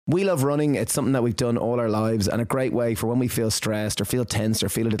We love running. It's something that we've done all our lives, and a great way for when we feel stressed or feel tense or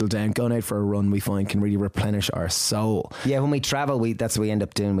feel a little down, going out for a run we find can really replenish our soul. Yeah, when we travel, that's what we end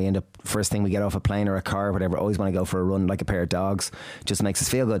up doing. We end up, first thing we get off a plane or a car or whatever, always want to go for a run like a pair of dogs. Just makes us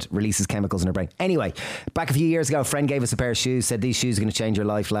feel good, releases chemicals in our brain. Anyway, back a few years ago, a friend gave us a pair of shoes, said these shoes are going to change your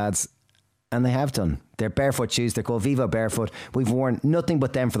life, lads. And they have done. They're barefoot shoes. They're called Vivo Barefoot. We've worn nothing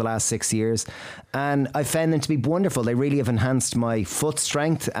but them for the last 6 years. And I found them to be wonderful. They really have enhanced my foot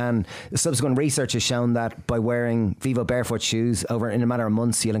strength. And subsequent research has shown that by wearing Vivo Barefoot shoes in a matter of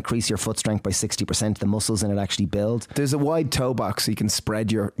months, you'll increase your foot strength by 60%. The muscles in it actually build. There's a wide toe box so you can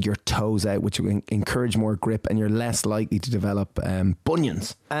spread your toes out, which will encourage more grip, and you're less likely to develop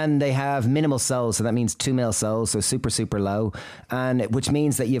bunions. And they have minimal soles. So that means 2 mil soles. So super, super low. And which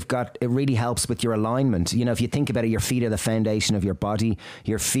means that it really helps with your alignment. You know, if you think about it, your feet are the foundation of your body.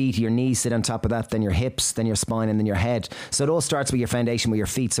 Your feet, your knees sit on top of that, then your hips, then your spine, and then your head. So it all starts with your foundation with your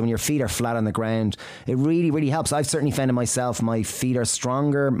feet. So when your feet are flat on the ground, it really, really helps. I've certainly found it myself. My feet are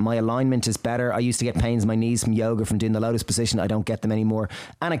stronger. My alignment is better. I used to get pains in my knees from yoga, from doing the lotus position. I don't get them anymore.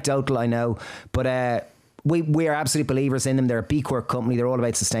 Anecdotal, I know. But we are absolute believers in them. They're a B Corp company. They're all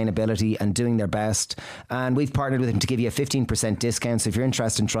about sustainability and doing their best. And we've partnered with them to give you a 15% discount. So if you're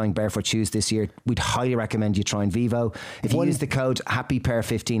interested in trying barefoot shoes this year, we'd highly recommend you trying Vivo. If you use the code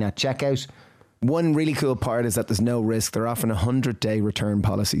HAPPYPAIR15 at checkout. One really cool part is that there's no risk. They're offering a 100-day return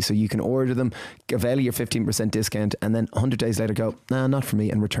policy. So you can order them, avail your 15% discount, and then 100 days later go, nah, not for me,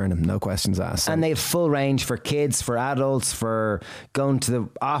 and return them. No questions asked. So. And they have full range for kids, for adults, for going to the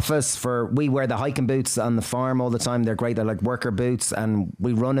office, we wear the hiking boots on the farm all the time. They're great. They're like worker boots, and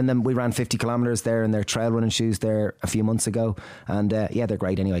we run in them. We ran 50 kilometres there in their trail running shoes there a few months ago. And they're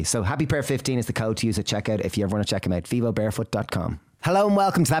great anyway. So HappyPair15 is the code to use at checkout if you ever want to check them out. VivoBarefoot.com. Hello and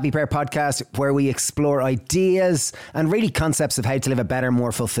welcome to the Happy Pair podcast, where we explore ideas and really concepts of how to live a better,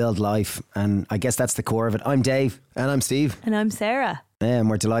 more fulfilled life. And I guess that's the core of it. I'm Dave. And I'm Steve. And I'm Sarah. And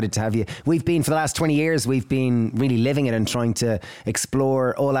we're delighted to have you. We've been, for the last 20 years, we've been really living it and trying to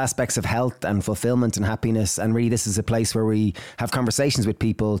explore all aspects of health and fulfillment and happiness. And really, this is a place where we have conversations with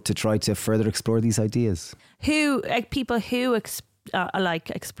people to try to further explore these ideas. People who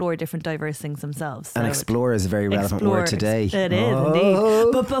explore different diverse things themselves. So and explore is a very relevant word today. It is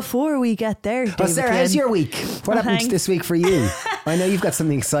indeed. But before we get there, David, Sarah, how's your week? What happened this week for you? I know you've got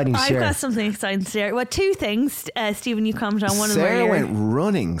something exciting to share. I've got something exciting to share. Well, two things. Stephen, you commented on one of them. Sarah went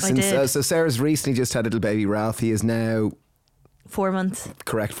running. I did. So Sarah's recently just had a little baby, Ralph. He is now 4 months.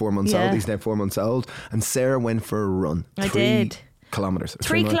 Correct, 4 months old. He's now 4 months old. And Sarah went for a run. I did. Kilometers.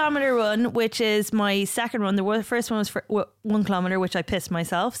 3 kilometre run, which is my second run. The first one was for 1 kilometre, which I pissed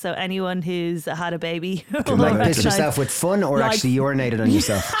myself. So anyone who's had a baby, like pissed yourself with fun or actually urinated on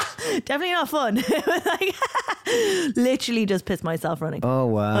yourself? Definitely not fun. Literally just pissed myself running. Oh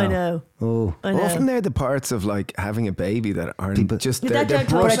wow! I know. Oh, I know. Often they're the parts of like having a baby that aren't People, just they're brushed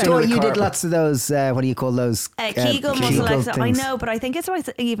I under thought the you carpet. did lots of those. What do you call those? Kegel muscle exercise. I things. know, but I think it's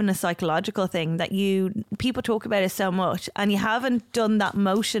even a psychological thing that people talk about it so much, and you haven't done that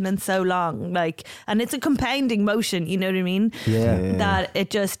motion in so long. And it's a compounding motion. You know what I mean? Yeah. That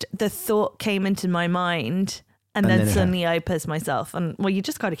the thought came into my mind. And then suddenly I pissed myself. And well, you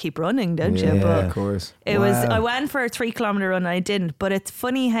just got to keep running, don't you? Yeah, But of course. I went for a 3 kilometre run and I didn't. But it's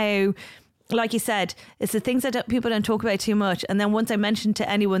funny how, like you said, it's the things that people don't talk about too much. And then once I mentioned to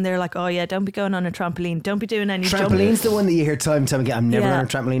anyone, they're like, oh yeah, don't be going on a trampoline. Don't be doing any Trampoline's the one that you hear time and time again. I'm never on a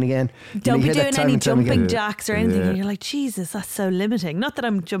trampoline again. Don't be doing any jumping jacks or anything. And you're like, Jesus, that's so limiting. Not that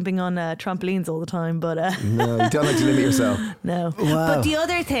I'm jumping on trampolines all the time, but no, you don't like to limit yourself. No. Wow. But the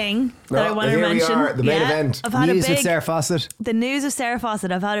other thing that I want to mention, we are, the main event. I've had news with Sarah Fawcett. The news of Sarah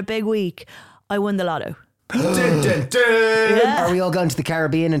Fawcett. I've had a big week. I won the lotto. Dun, dun, dun. Yeah. Are we all going to the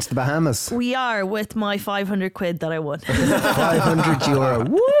Caribbean, into the Bahamas? We are, with my 500 quid that I won. €500.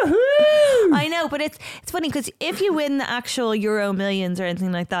 Woohoo! I know, but it's funny because if you win the actual Euro Millions or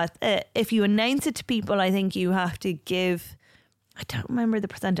anything like that, if you announce it to people, I think you have to give, I don't remember the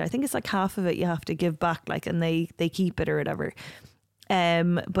percentage, I think it's like half of it you have to give back, and they keep it or whatever.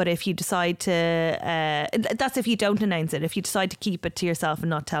 But if you decide to, that's if you don't announce it. If you decide to keep it to yourself and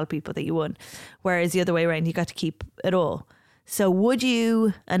not tell people that you won, whereas the other way around, you got to keep it all. So would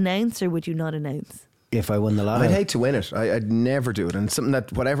you announce or would you not announce? If I won the lotto, I'd hate to win it. I'd never do it. And something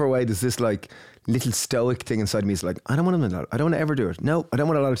that, whatever way, there's this little stoic thing inside me is like, I don't want to win a lotto. I don't want to ever do it. No, I don't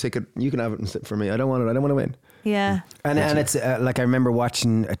want a lotto ticket. You can have it for me. I don't want it. I don't want to win. Yeah. And it's I remember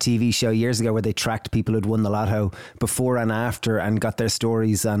watching a TV show years ago where they tracked people who'd won the lotto before and after and got their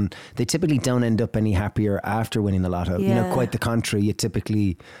stories, and they typically don't end up any happier after winning the lotto. Yeah. You know, quite the contrary. You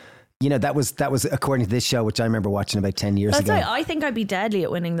typically you know, that was according to this show, which I remember watching about 10 years That's ago. right. I think I'd be deadly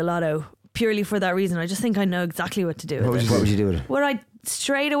at winning the lotto purely for that reason. I just think I know exactly what to do with it. What would you do with it? Would I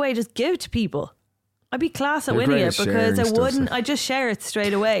straight away just give it to people? I'd be class at You're winning great it at because I sharing wouldn't. stuff. I just share it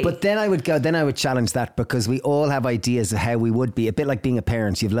straight away. But then I would challenge that, because we all have ideas of how we would be. A bit like being a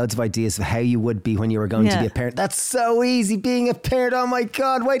parent. You have loads of ideas of how you would be when you were going to Yeah. be a parent. That's so easy, being a parent. Oh my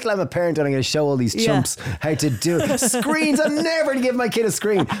God, wait till I'm a parent and I'm going to show all these chumps how to do it. Screens. I'm never going to give my kid a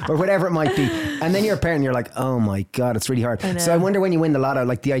screen or whatever it might be. And then you're a parent and you're like, oh my God, it's really hard. So I wonder, when you win the lotto,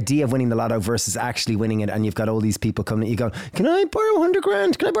 like the idea of winning the lotto versus actually winning it, and you've got all these people coming, you go, can I borrow 100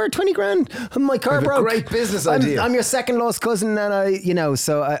 grand? Can I borrow 20 grand? My car have a broke. great business idea. I'm your second lost cousin, and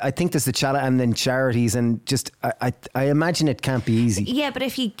so I think there's the challenge, and then charities, and just I imagine it can't be easy. yeah, but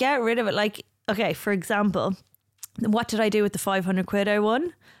if you get rid of it, like, okay, for example, what did I do with the 500 quid I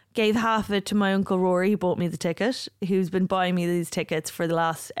won? Gave half of it to my uncle Rory, who bought me the ticket, who's been buying me these tickets for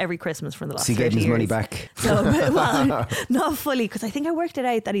every Christmas for the last 30 So he gave him his years. money back. So, well, not fully, because I think I worked it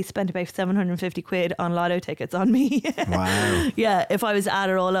out that he spent about 750 quid on lotto tickets on me. Wow. Yeah, if I was to add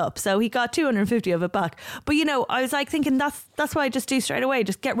it all up. So he got 250 of it back. But, you know, I was like thinking that's what I just do straight away.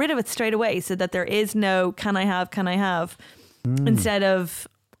 Just get rid of it straight away, so that there is no can I have instead of...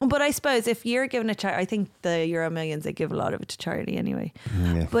 But I suppose if you're giving a charity, I think the Euro Millions, they give a lot of it to charity anyway.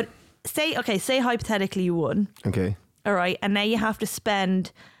 Yeah. But say hypothetically you won. Okay. All right. And now you have to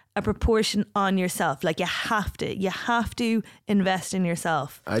spend a proportion on yourself. Like you have to invest in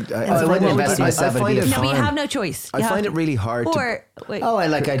yourself. I I wouldn't invest in myself. find it No, but you fine. have no choice. I You have find to. it really hard Or, wait. Oh,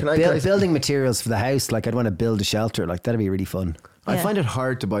 I'd Can I- building materials for the house. Like I'd want to build a shelter. Like that'd be really fun. I Yeah. find it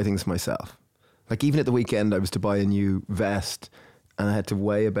hard to buy things myself. Like even at the weekend, I was to buy a new vest, and I had to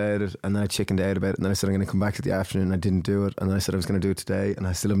weigh about it, and then I chickened out about it, and then I said I'm going to come back to the afternoon, and I didn't do it, and then I said I was going to do it today, and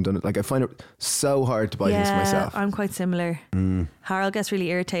I still haven't done it. Like I find it so hard to buy things for myself. I'm quite similar. Harold gets really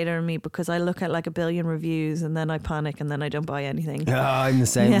irritated on me because I look at like a billion reviews and then I panic and then I don't buy anything. Oh, I'm the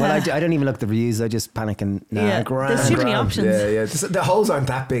same. Yeah. Well, I don't even look at the reviews. I just panic and grand. There's too many options. Yeah. The holes aren't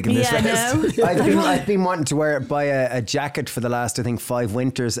that big in this Yeah, vest. no. I've been wanting to buy a jacket for the last, I think, 5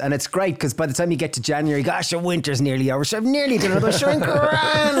 winters, and it's great because by the time you get to January, gosh, your winter's nearly over. So I've nearly done it. I'm sure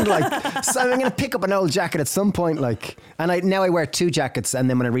grand. Like, so I'm going to pick up an old jacket at some point. Like, and now I wear 2 jackets, and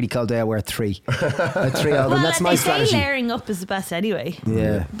then when a really cold day, I wear 3. 3 of them. Well, That's my they strategy. say layering up is the best anyway.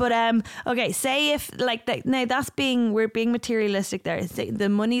 Yeah. But okay, say if like that, now we're being materialistic there. Say the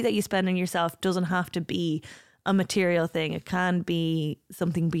money that you spend on yourself doesn't have to be a material thing. It can be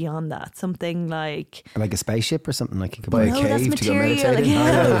something beyond that. Something like a spaceship or something. Like you could Buy buy a no, that's cave to go material. meditating.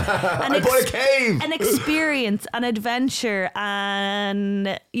 An I bought a cave. an experience, an adventure,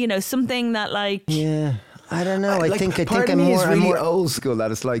 and something that like Yeah. I don't know. I think part of I'm me more. is I'm really more old school. That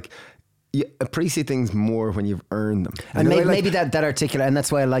it's like you appreciate things more when you've earned them. and You know, maybe that articulate, and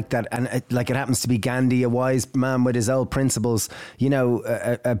that's why I like that. And it happens to be Gandhi, a wise man with his old principles,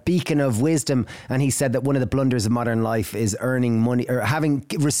 a beacon of wisdom. And he said that one of the blunders of modern life is earning money or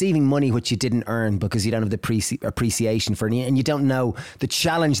receiving money which you didn't earn because you don't have the appreciation for it, and you don't know the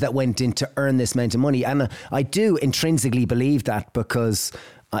challenge that went in to earn this amount of money. And I do intrinsically believe that because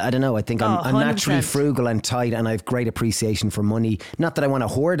I don't know. I think I'm naturally 100%. frugal and tight, and I have great appreciation for money. Not that I want to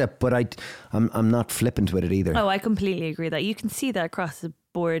hoard it, but I'm not flippant with it either. Oh, I completely agree that you can see that across the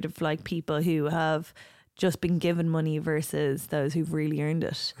board of like people who have just been given money versus those who've really earned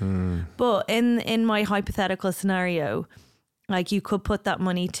it. But in my hypothetical scenario, like you could put that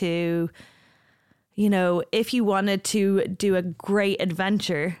money to, if you wanted to do a great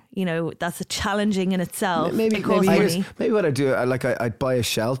adventure, that's a challenging in itself. Maybe It costs money. what I'd do, I'd buy a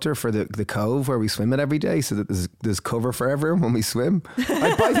shelter for the cove where we swim it every day, so that there's cover for everyone when we swim.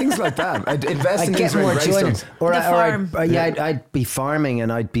 I'd buy things like that. I'd invest in I'd things get more great joy in it. stuff. I'd be farming,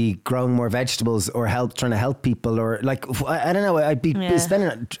 and I'd be growing more vegetables or trying to help people, or like I don't know. I'd be spending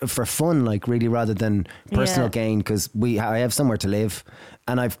it for fun, like really, rather than personal gain, because I have somewhere to live,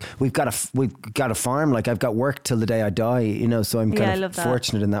 and we've got a farm. Like I've got work till the day I die, so I'm kind of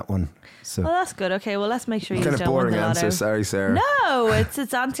fortunate in that one. So. Well, that's good. Okay, well, let's make sure you Kind don't of win boring the lotto. answer. Sorry, Sarah. No,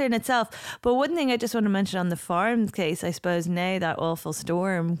 it's answering itself. But one thing I just want to mention on the farms case, I suppose now that awful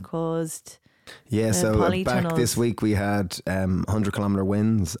storm caused Yeah, so back polytunnels. this week we had 100-kilometre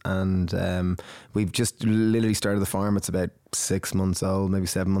winds, and we've just literally started the farm. It's about 6 months old, maybe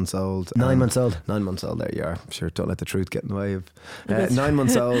 7 months old. 9 months old. 9 months old, there you are. Sure, don't let the truth get in the way of 9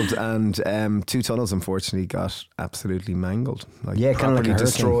 months old, and 2 tunnels unfortunately got absolutely mangled. Like Yeah, kind of like a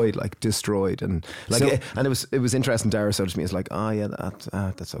properly destroyed, and like So- and it was interesting. Dara said to me, "It's like, oh yeah,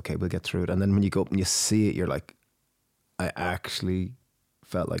 that's okay, we'll get through it." And then when you go up and you see it, you're like, I actually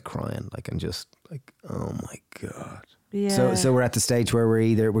felt like crying, like, and just like, oh my God. Yeah. So we're at the stage where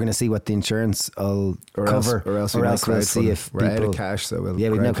we're going to see what the insurance will cover, or else we'll see if we're people out of cash. So we'll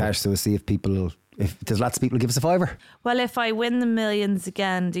we've no cash, so we'll see if there's lots of people who give us a fiver. Well, if I win the millions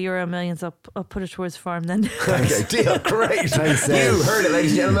again, the Euro millions, I'll put it towards farm then. Okay, deal. Great. Thanks, you heard it,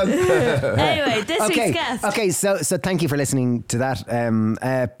 ladies and gentlemen. Anyway, this week's guest. Okay, so thank you for listening to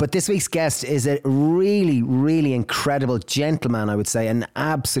that. But this week's guest is a really, really incredible gentleman, I would say, an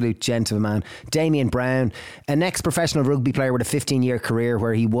absolute gentleman. Damian Browne, an ex-professional rugby player with a 15-year career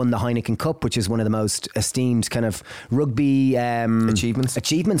where he won the Heineken Cup, which is one of the most esteemed kind of rugby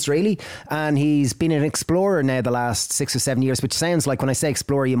achievements, really. And he's been an explorer now the last 6 or 7 years, which sounds like, when I say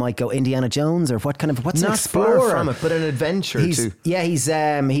explorer, you might go Indiana Jones, or what's Not an explorer? far from it, but an adventure too. Yeah,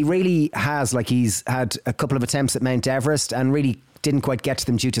 he really has, like, he's had a couple of attempts at Mount Everest and really didn't quite get to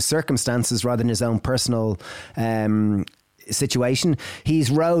them due to circumstances rather than his own personal situation. He's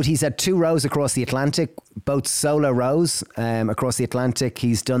had 2 rows across the Atlantic, both solo rows across the Atlantic.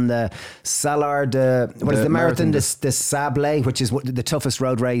 He's done the marathon de Sable, which is the toughest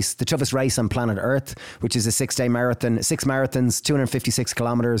road race, the toughest race on planet Earth, which is a 6-day marathon, 6 marathons, 256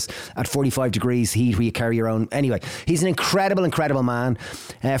 kilometers at 45 degrees heat, where you carry your own. Anyway, he's an incredible man,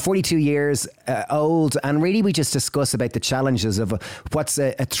 42 years old, and really we just discuss about the challenges of what's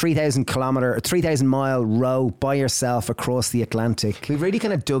a 3,000 mile row by yourself across the Atlantic. We've really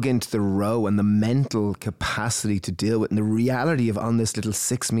kind of dug into the row and the mental capacity to deal with, and the reality of on this little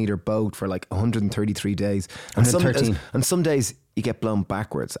 6-meter boat for like 133 days. And some days you get blown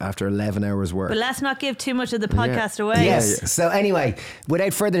backwards after 11 hours work. But let's not give too much of the podcast away. Yes. Yeah. So anyway,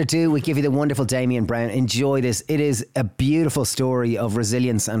 without further ado, we give you the wonderful Damian Browne. Enjoy this. It is a beautiful story of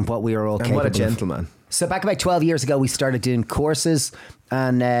resilience and what we are all capable of. And what a gentleman. So back about 12 years ago, we started doing courses,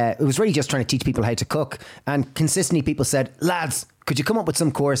 and it was really just trying to teach people how to cook. And consistently people said, lads, could you come up with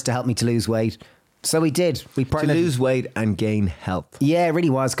some course to help me to lose weight? So we did. We partnered to lose weight and gain health. Yeah, it really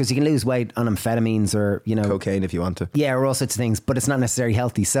was, because you can lose weight on amphetamines or, cocaine if you want to. Yeah, or all sorts of things, but it's not necessarily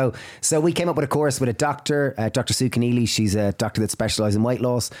healthy. So we came up with a course with a doctor, Dr. Sue Keneally. She's a doctor that specialises in weight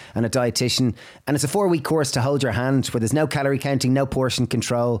loss, and a dietitian. And it's a 4-week course to hold your hand, where there's no calorie counting, no portion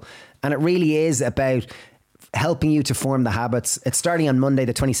control. And it really is about helping you to form the habits. It's starting on Monday,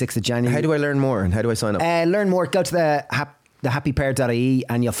 the 26th of January. How do I learn more, and how do I sign up? Learn more. Go to the happypair.ie,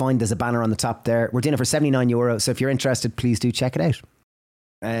 and you'll find there's a banner on the top there. We're doing it for €79. So if you're interested, please do check it out.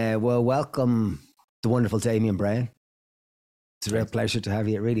 Well, welcome the wonderful Damian Browne. It's a real pleasure to have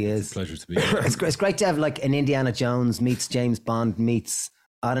you. It really is. It's a pleasure to be here. It's great to have like an Indiana Jones meets James Bond meets,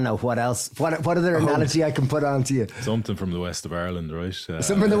 I don't know what else. What other analogy I can put on to you? Something from the west of Ireland, right?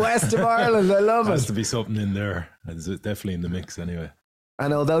 Something from the west of Ireland. I love it. Has to be something in there. It's definitely in the mix anyway.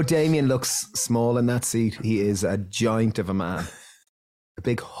 And although Damian looks small in that seat, he is a giant of a man. A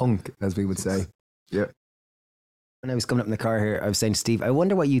big hunk, as we would say. Yeah. When I was coming up in the car here, I was saying to Steve, I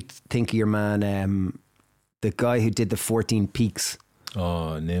wonder what you think of your man, the guy who did the 14 Peaks.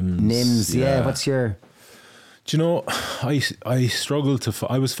 Oh, Nims. Nims, yeah. What's your... Do you know, I struggled to...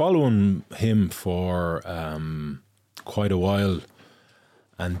 I was following him for quite a while.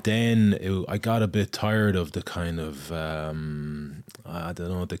 And then I got a bit tired of the kind of, I don't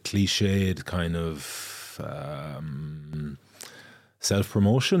know, the cliched kind of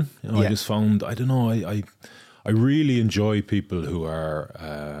self-promotion. I just found, I don't know, I really enjoy people who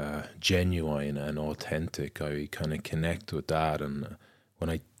are genuine and authentic. I kind of connect with that. And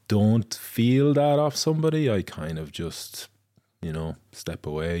when I don't feel that off somebody, I kind of just... step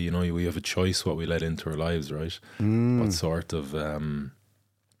away. We have a choice what we let into our lives, right? What sort of...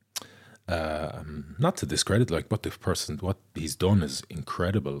 not to discredit what the person, what he's done is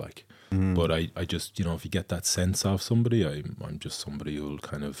incredible, but I just, if you get that sense of somebody, I'm just somebody who'll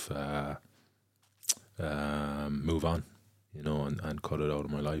kind of move on, and cut it out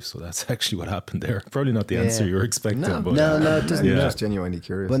of my life. So that's actually what happened there. Probably not the answer you were expecting. No, but it doesn't. I'm just genuinely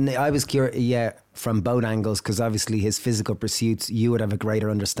curious. But I was curious, from both angles, because obviously his physical pursuits, you would have a greater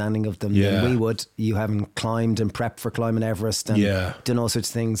understanding of them than we would. You haven't climbed and prepped for climbing Everest and done all sorts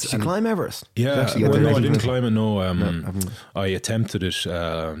of things. Did you climb Everest? Yeah, I didn't climb it. No, I attempted it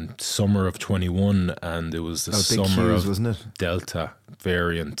summer of 21, and it was the summer of wasn't it? Delta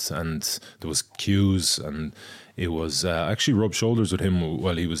variant, and there was queues, and it was actually rubbed shoulders with him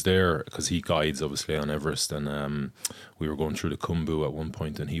while he was there, because he guides obviously on Everest, and we were going through the Khumbu at one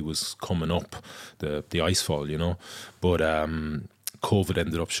point, and he was coming up the icefall, but COVID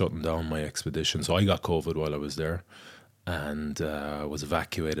ended up shutting down my expedition, so I got COVID while I was there, and was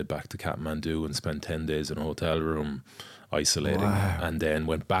evacuated back to Kathmandu and spent 10 days in a hotel room isolating. Wow. And then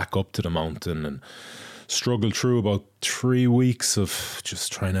went back up to the mountain and struggled through about 3 weeks of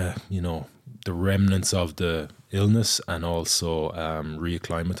just trying to the remnants of the illness and also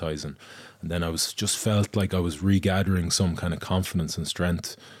reacclimatizing. And then I was just felt like I was regathering some kind of confidence and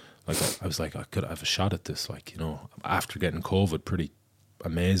strength. Like I was like, I could have a shot at this, like, you know, after getting COVID, pretty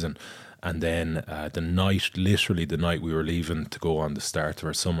amazing. And then literally the night we were leaving to go on the start of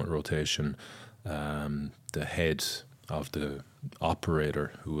our summit rotation, the head of the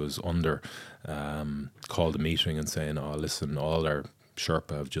operator who was under called a meeting and saying, oh, listen, all our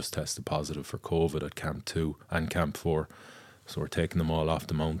Sherpa have just tested positive for COVID at Camp 2 and Camp 4. So we're taking them all off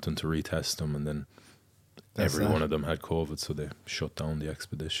the mountain to retest them. And then every one of them had COVID, so they shut down the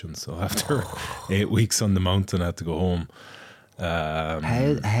expedition. So after 8 weeks on the mountain, I had to go home.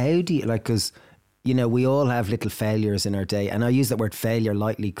 How do you, like, because, you know, we all have little failures in our day, and I use that word failure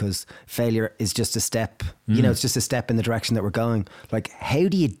lightly because failure is just a step, you know, it's just a step in the direction that we're going. Like, how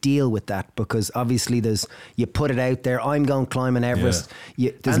do you deal with that? Because obviously you put it out there, I'm going climbing Everest.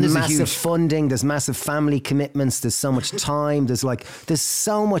 There's massive funding, there's massive family commitments, there's so much time, there's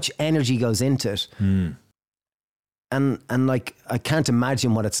so much energy goes into it. And like, I can't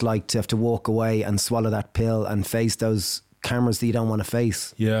imagine what it's like to have to walk away and swallow that pill and face those cameras that you don't want to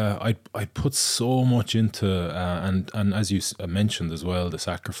face. Yeah, I put so much into and as you mentioned as well, the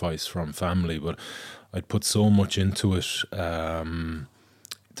sacrifice from family, but I'd put so much into it.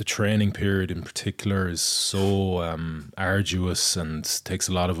 The training period in particular is so arduous and takes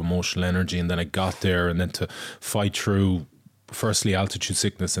a lot of emotional energy, and then I got there and then to fight through firstly altitude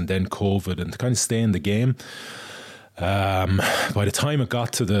sickness and then COVID and to kind of stay in the game. By the time it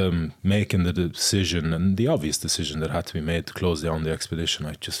got to them making the decision, and the obvious decision that had to be made to close down the expedition,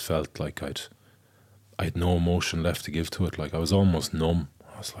 I just felt like I had no emotion left to give to it. Like I was almost numb.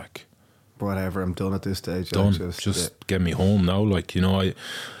 I was like, whatever, I'm done at this stage. Done. Just get me home now. Like, you know,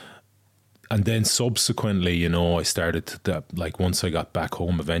 and then subsequently, you know, I started to, like, once I got back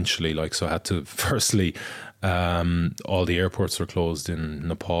home eventually, like, so I had to firstly, all the airports were closed in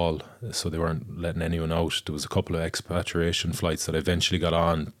Nepal, so they weren't letting anyone out. There was a couple of expatriation flights that I eventually got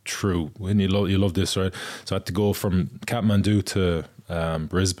on through. When you love this, right? So I had to go from Kathmandu to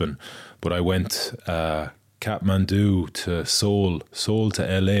Brisbane, but I went Kathmandu to Seoul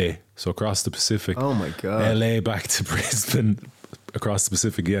to LA, so across the Pacific. Oh my God. LA back to Brisbane, across the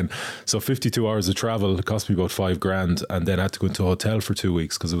Pacific again. So 52 hours of travel. It cost me about $5,000, and then I had to go into a hotel for 2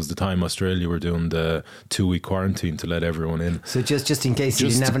 weeks because it was the time Australia were doing the 2-week quarantine to let everyone in. So just in case you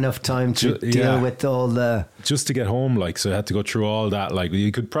didn't have enough time to deal with all the... Just to get home, like, so I had to go through all that. Like,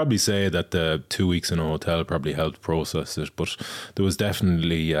 you could probably say that the 2 weeks in a hotel probably helped process it, but there was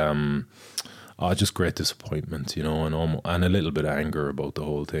definitely just great disappointment, you know, and a little bit of anger about the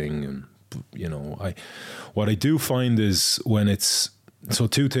whole thing. And you know, what I do find is when it's, so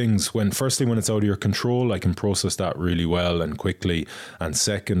two things. Firstly, when it's out of your control, I can process that really well and quickly. And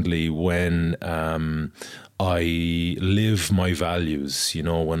secondly, when I live my values, you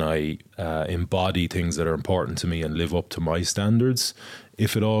know, when I embody things that are important to me and live up to my standards,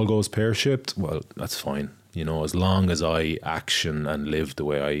 if it all goes pear-shaped, well, that's fine. You know, as long as I action and live the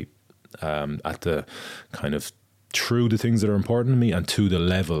way I, at the kind of true the things that are important to me and to the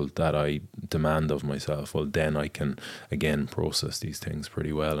level that I demand of myself, well, then I can again process these things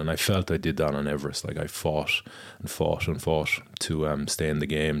pretty well. And I felt I did that on Everest. Like I fought to stay in the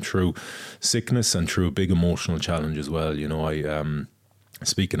game through sickness and through a big emotional challenge as well. You know, I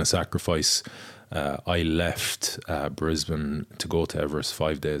speaking of sacrifice, I left Brisbane to go to Everest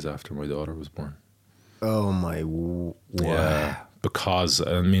 5 days after my daughter was born. Oh my yeah. Because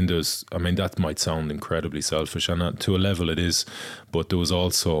that might sound incredibly selfish, and to a level it is, but there was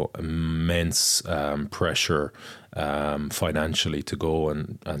also immense pressure financially to go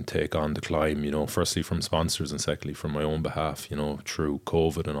and take on the climb, you know, firstly from sponsors and secondly from my own behalf, you know, through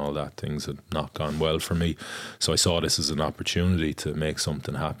COVID and all that, things had not gone well for me. So I saw this as an opportunity to make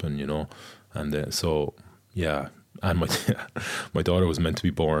something happen, you know, and so, yeah. And my daughter was meant to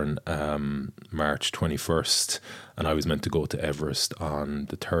be born March 21st, and I was meant to go to Everest on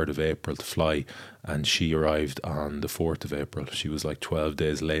the 3rd of April to fly, and she arrived on the 4th of April. She was like 12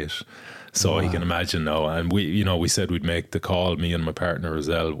 days late. So you can imagine now. And we said we'd make the call, me and my partner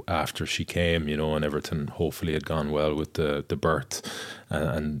Roselle, after she came, you know, and everything hopefully had gone well with the birth.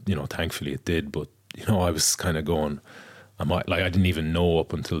 And you know, thankfully it did. But, you know, I was kind of going... I didn't even know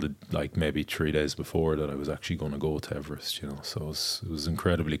up until maybe 3 days before that I was actually going to go to Everest, you know. So it was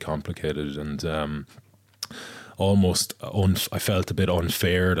incredibly complicated and I felt a bit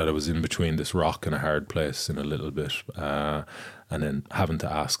unfair that I was in between this rock and a hard place in a little bit, and then having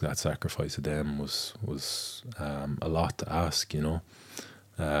to ask that sacrifice of them was a lot to ask, you know.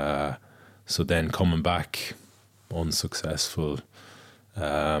 So then coming back unsuccessful.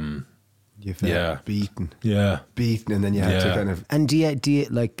 You felt Yeah. beaten, and then you had to Yeah. kind of. And do you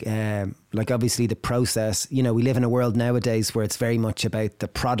like obviously the process, you know, we live in a world nowadays where it's very much about the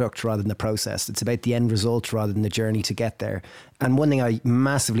product rather than the process. It's about the end result rather than the journey to get there. And one thing I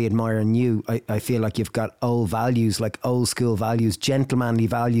massively admire in you, I feel like you've got old values, like old school values, gentlemanly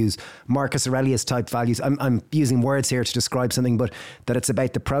values, Marcus Aurelius type values. I'm using words here to describe something, but that it's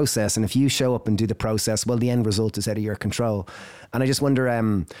about the process. And if you show up and do the process, well, the end result is out of your control. And I just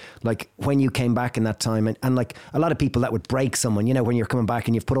wonder, like when you came back in that time, and like a lot of people that would break someone, you know, when you're coming back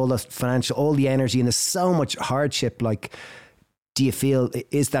and you've put all the financial, all the energy, and there's so much hardship, like, do you feel,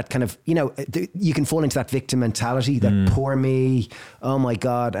 is that kind of, you know, you can fall into that victim mentality, that poor me, oh my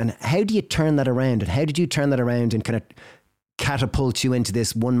God. And how do you turn that around? And how did you turn that around and kind of catapult you into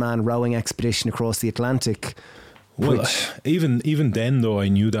this one-man rowing expedition across the Atlantic? Well, even then though, I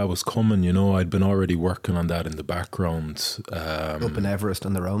knew that was coming. You know, I'd been already working on that in the background. Up in Everest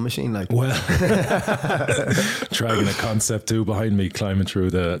on their own machine, like. Well, dragging a concept too behind me, climbing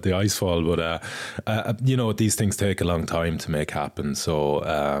through the icefall. But you know, these things take a long time to make happen. So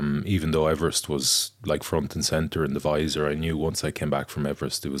even though Everest was like front and center in the visor, I knew once I came back from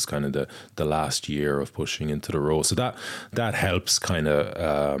Everest, it was kind of the last year of pushing into the row. So that helps kind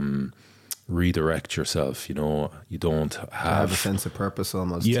of redirect yourself. You know, you don't have a sense of purpose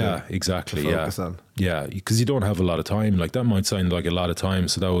almost. Yeah, exactly. To focus on. Yeah, because you don't have a lot of time. Like that might sound like a lot of time.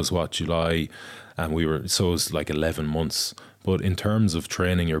 So that was what, July, and so it was like 11 months. But in terms of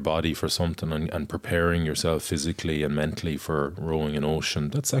training your body for something and preparing yourself physically and mentally for rowing an ocean,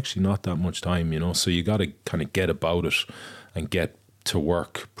 that's actually not that much time, you know. So you got to kind of get about it and get to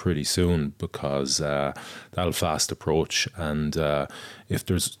work pretty soon, because that'll fast approach. And if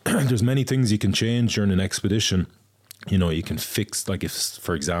there's there's many things you can change during an expedition, you know, you can fix, like if,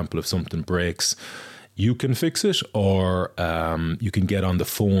 for example, if something breaks, you can fix it, or you can get on the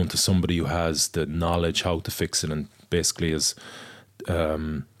phone to somebody who has the knowledge how to fix it. And basically, as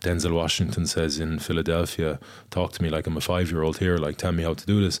Denzel Washington says in Philadelphia, talk to me like I'm a 5-year-old here, like tell me how to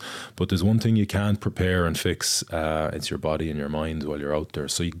do this. But there's one thing you can't prepare and fix, it's your body and your mind while you're out there.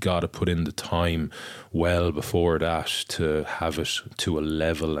 So you got to put in the time well before that to have it to a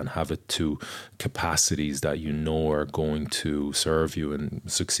level and have it to capacities that you know are going to serve you in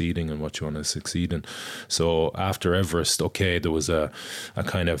succeeding in what you want to succeed in. So after Everest, okay, there was a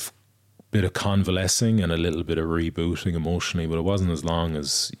kind of bit of convalescing and a little bit of rebooting emotionally, but it wasn't as long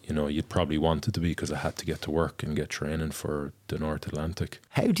as, you know, you'd probably want it to be, because I had to get to work and get training for the North Atlantic.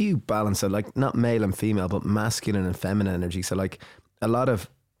 How do you balance it? Like, not male and female, but masculine and feminine energy. So like a lot of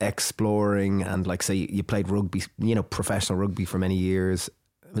exploring, and like, say you played rugby, you know, professional rugby for many years.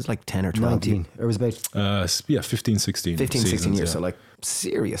 It was like 10 or 12. 19. It was about 15, 16 15, 16 years. Yeah. So like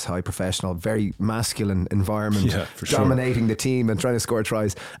serious high professional, very masculine environment, Yeah, for sure. dominating the team and trying to score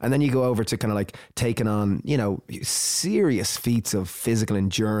tries. And then you go over to kind of like taking on, you know, serious feats of physical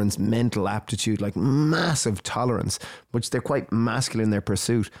endurance, mental aptitude, like massive tolerance, which they're quite masculine in their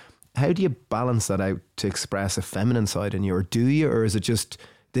pursuit. How do you balance that out to express a feminine side in you? Or do you? Or is it just,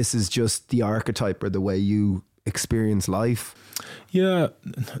 this is just the archetype or the way you experience life? Yeah,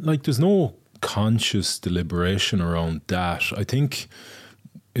 like there's no conscious deliberation around that. I think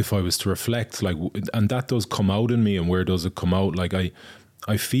if I was to reflect, like, and that does come out in me, and where does it come out? Like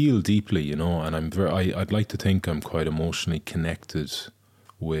I feel deeply, you know, and I'd like to think I'm quite emotionally connected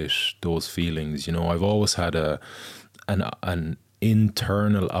with those feelings. You know, I've always had an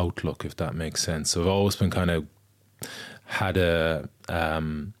internal outlook, if that makes sense. So I've always been kind of had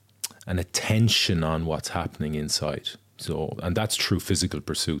an attention on what's happening inside. So, and that's true physical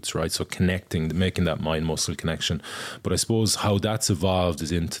pursuits, right? So connecting, making that mind-muscle connection. But I suppose how that's evolved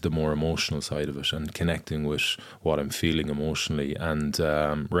is into the more emotional side of it, and connecting with what I'm feeling emotionally, and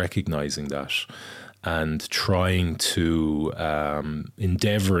recognizing that, and trying to,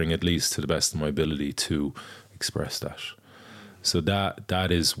 endeavoring at least to the best of my ability to express that. So that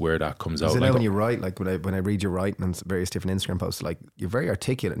is where that comes out. So like, now when you write, like when I read your writing on various different Instagram posts, like you're very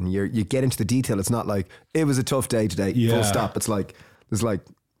articulate and you get into the detail. It's not like it was a tough day today, full stop. It's like there's like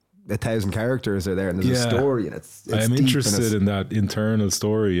 1,000 characters are there, and there's a story, and it's I'm deep, interested in that internal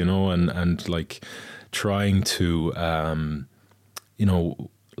story, you know, and like trying to, you know,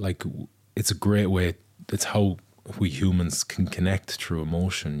 like it's a great way. It's how we humans can connect through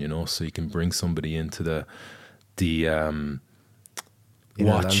emotion, you know. So you can bring somebody into the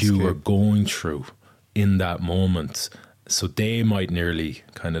what you were going through in that moment, so they might nearly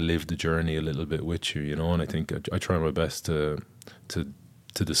kind of live the journey a little bit with you, you know. And I think I try my best to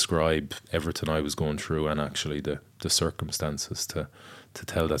describe everything I was going through, and actually the circumstances to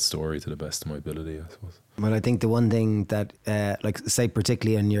tell that story to the best of my ability, I suppose. Well, I think the one thing that, like, say,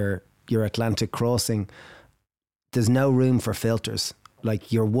 particularly in your your Atlantic crossing, there's no room for filters.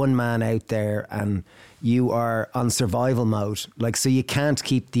 Like, you're one man out there and you are on survival mode. Like, so you can't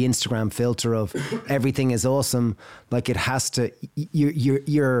keep the Instagram filter of everything is awesome. Like, it has to,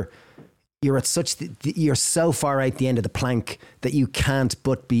 you're at such, you're so far out the end of the plank that you can't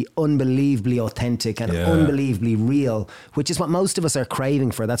but be unbelievably authentic and unbelievably real, which is what most of us are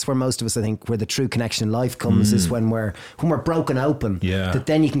craving for. That's where most of us, I think, where the true connection in life comes, is when we're broken open, that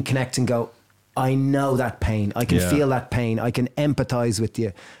then you can connect and go, I know that pain. I can feel that pain. I can empathize with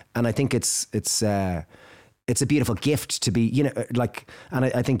you. And I think it's a beautiful gift to be, you know, like, and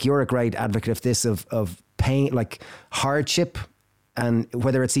I think you're a great advocate of this, of pain, like hardship, and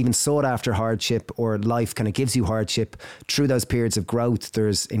whether it's even sought after hardship or life kind of gives you hardship, through those periods of growth,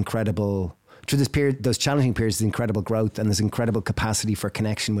 there's incredible, through this period, those challenging periods, there's incredible growth, and there's incredible capacity for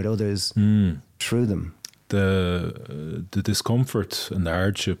connection with others through them. The discomfort and the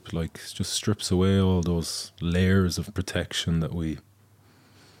hardship, like, just strips away all those layers of protection that we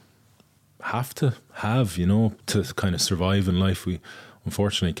have to have, you know, to kind of survive in life. We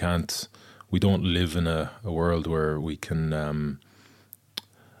unfortunately can't. We don't live in a world where we can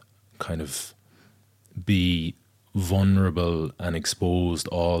kind of be vulnerable and exposed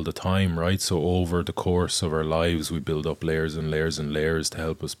all the time, right? So over the course of our lives, we build up layers and layers and layers to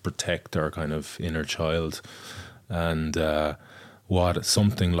help us protect our kind of inner child. And what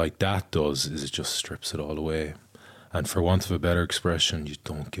something like that does is it just strips it all away. And for want of a better expression, you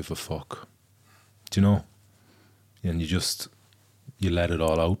don't give a fuck. Do you know? And you let it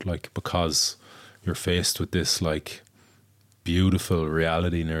all out, like, because you're faced with this, like, beautiful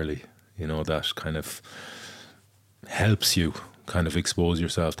reality nearly, you know, that kind of helps you kind of expose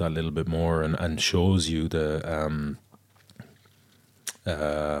yourself that little bit more, and shows you the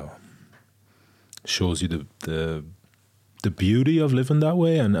beauty of living that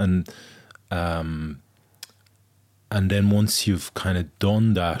way, and then once you've kind of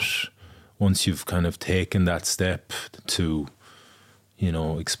done that, once you've kind of taken that step to, you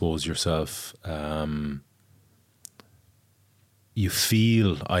know, expose yourself, you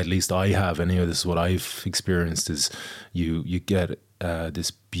feel, at least I have anyway, this is what I've experienced, is you get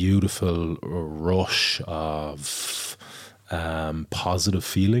this beautiful rush of positive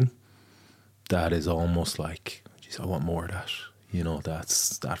feeling that is almost like, geez, I want more of that. You know, that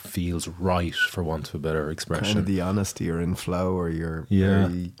feels right, for want of a better expression. Kind of the honesty, you're in flow, or you're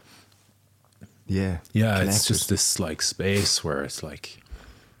very, connected. It's just this, like, space where it's like,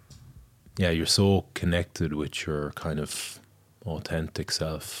 you're so connected with your kind of authentic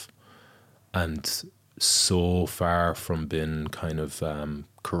self, and so far from being kind of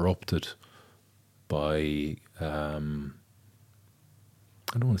corrupted by I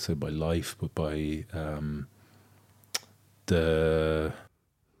don't want to say by life, but by the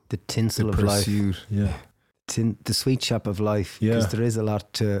tinsel of life, the sweet shop of life, because there is a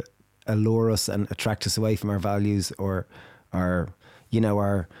lot to allure us and attract us away from our values, or our, you know,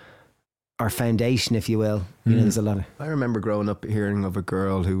 our foundation, if you will. You know, there's a lot of... I remember growing up hearing of a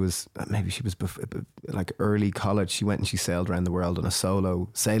girl who was, maybe she was like early college, she went and she sailed around the world on a solo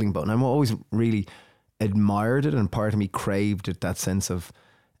sailing boat, and I've always really admired it, and part of me craved it, that sense of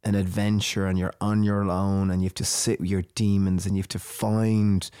an adventure, and you're on your own, and you have to sit with your demons, and you have to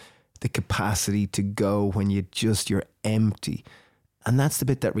find the capacity to go when you're empty. And that's the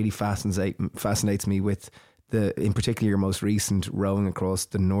bit that really fascinates me with in particular your most recent rowing across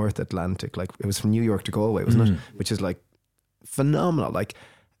the North Atlantic. Like, it was from New York to Galway, wasn't it? Which is, like, phenomenal. Like,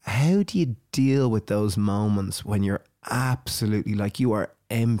 how do you deal with those moments when you're absolutely, like, you are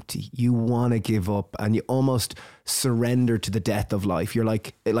empty, you want to give up, and you almost surrender to the death of life? You're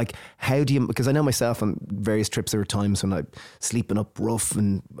like, how do you, because I know myself on various trips, there were times when I'm sleeping up rough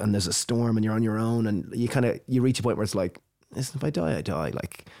and there's a storm and you're on your own, and you reach a point where it's like, listen, if I die, I die.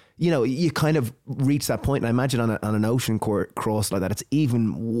 Like, you know, you kind of reach that point, and I imagine on an ocean cross like that, it's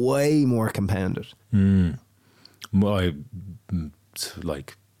even way more compounded. Well,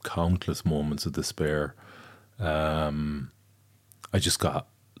 like, countless moments of despair. I just got,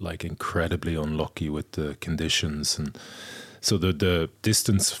 like, incredibly unlucky with the conditions, and so the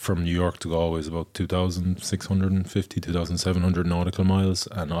distance from New York to Galway is about 2,650, 2,700 nautical miles,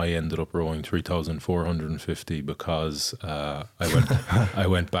 and I ended up rowing 3,450 because I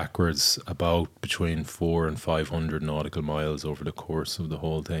went backwards about between 400 and 500 nautical miles over the course of the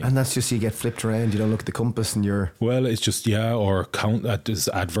whole thing. And that's just, you get flipped around, you don't look at the compass, and you're... Well, it's just, or there's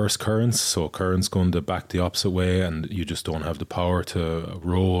adverse currents, so currents going to back the opposite way, and you just don't have the power to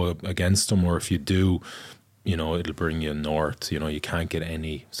row against them, or if you do, you know, it'll bring you north. You know, you can't get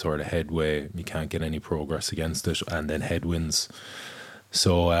any sort of headway, you can't get any progress against it, and then headwinds.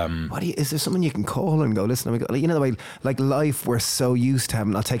 So, is there someone you can call and go, listen, you know the way, like life, we're so used to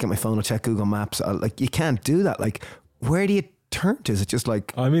having, I'll take out my phone, I'll check Google Maps. Like, you can't do that. Like, where do you turn to? Is it just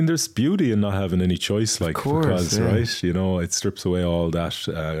like... I mean, there's beauty in not having any choice, like, course, because, yeah. right, you know, it strips away all that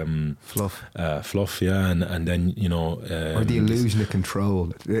fluff, yeah, and then, you know... or the illusion of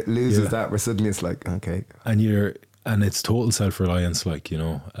control. It loses that, where suddenly it's like, okay. And it's total self-reliance, like, you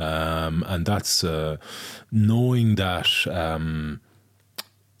know, and that's knowing that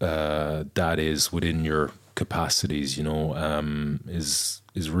that is within your capacities, you know, is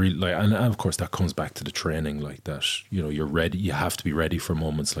really like, and of course that comes back to the training, like that, you know, you're ready, you have to be ready for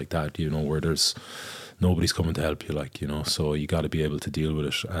moments like that, you know, where there's nobody's coming to help you, like, you know, so you got to be able to deal with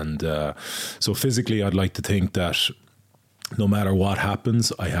it. And so physically, I'd like to think that no matter what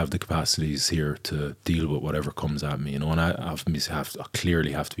happens, I have the capacities here to deal with whatever comes at me, you know, and I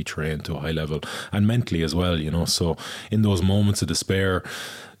clearly have to be trained to a high level, and mentally as well, you know. So in those moments of despair,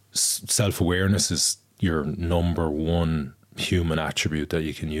 self-awareness is your number one human attribute that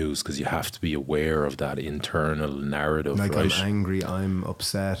you can use, because you have to be aware of that internal narrative. Like, right? I'm angry, I'm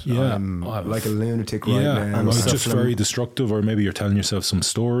upset, yeah, I'm like a lunatic right now. And it's just very destructive, or maybe you're telling yourself some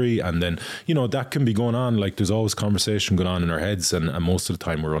story, and then, you know, that can be going on. Like, there's always conversation going on in our heads, and most of the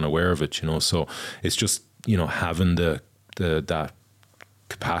time we're unaware of it, you know. So it's just, you know, having that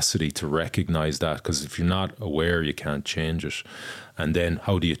capacity to recognize that, because if you're not aware, you can't change it. And then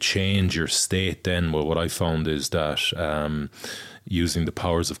how do you change your state then? Well, what I found is that using the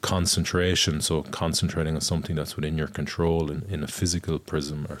powers of concentration, so concentrating on something that's within your control in a physical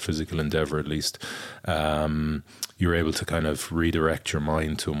prism, or physical endeavor at least, you're able to kind of redirect your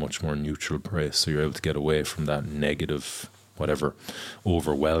mind to a much more neutral place. So you're able to get away from that negative, whatever,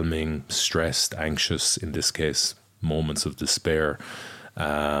 overwhelming, stressed, anxious, in this case, moments of despair.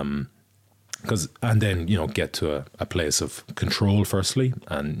 And then, you know, get to a place of control firstly,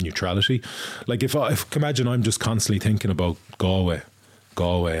 and neutrality. Like, if imagine I'm just constantly thinking about Galway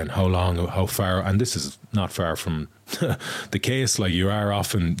and how long, how far, and this is not far from the case. Like, you are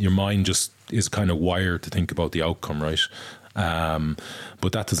often, your mind just is kind of wired to think about the outcome, right?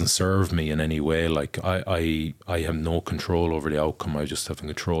 But that doesn't serve me in any way. Like, I have no control over the outcome. I just have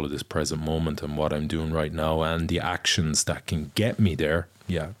control of this present moment and what I'm doing right now, and the actions that can get me there.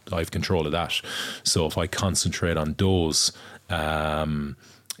 Yeah, I have control of that. So if I concentrate on those,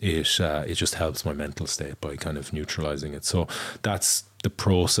 it just helps my mental state by kind of neutralizing it. So that's the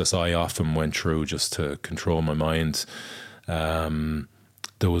process I often went through, just to control my mind.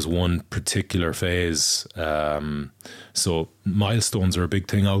 There was one particular phase. So milestones are a big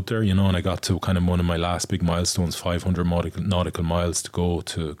thing out there, you know, and I got to kind of one of my last big milestones, 500 nautical miles to go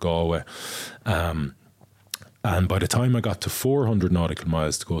to Galway. And by the time I got to 400 nautical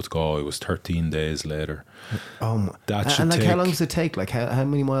miles to go to Galway, it was 13 days later. That should and like, take, how long does it take? Like, how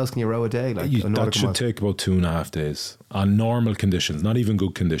many miles can you row a day? Like, that should take about 2.5 days on normal conditions, not even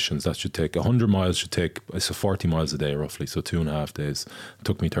good conditions. That should take 100 miles, should take 40 miles a day roughly, so 2.5 days. It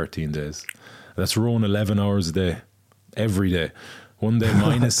took me 13 days. That's rowing 11 hours a day, every day. One day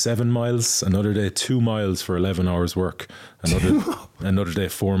minus 7 miles, another day 2 miles for 11 hours work, another day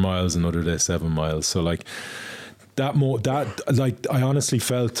 4 miles, another day 7 miles. So like, like, I honestly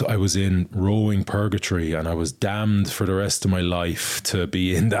felt I was in rowing purgatory, and I was damned for the rest of my life to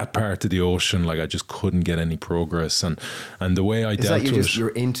be in that part of the ocean. Like, I just couldn't get any progress, and the way I dealt with it, you're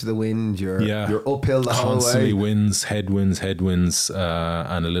into the wind, you're uphill the whole way, constantly winds, headwinds,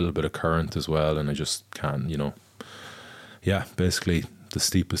 and a little bit of current as well, and I just can't, you know. Yeah, basically the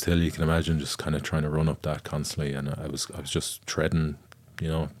steepest hill you can imagine, just kind of trying to run up that constantly, and I was just treading, you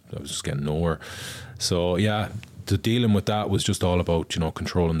know, I was just getting nowhere. So yeah, dealing with that was just all about, you know,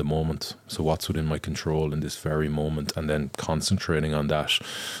 controlling the moment. So what's within my control in this very moment, and then concentrating on that.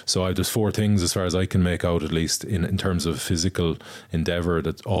 So there's 4 things, as far as I can make out, at least in terms of physical endeavor,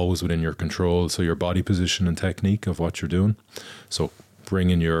 that's always within your control. So your body position and technique of what you're doing. So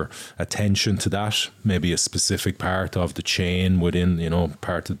bringing your attention to that, maybe a specific part of the chain within, you know,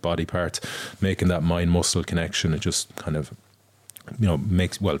 part of the body part, making that mind-muscle connection. It just kind of, you know,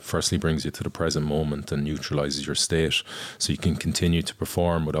 firstly brings you to the present moment and neutralizes your state, so you can continue to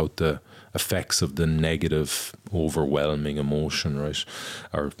perform without the effects of the negative, overwhelming emotion, right,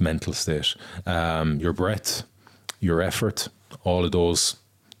 or mental state. Your breath, your effort, all of those,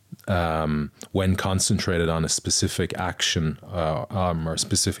 when concentrated on a specific action, or a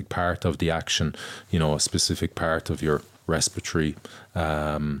specific part of the action, you know, a specific part of your respiratory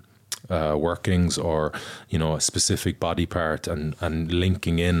workings, or, you know, a specific body part, and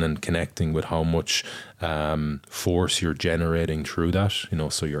linking in and connecting with how much force you're generating through that,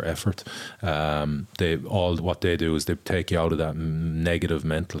 so your effort. What they do is they take you out of that negative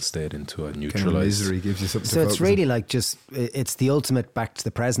mental state into a neutralized misery, gives you something So to it's focus really like just, it's the ultimate back to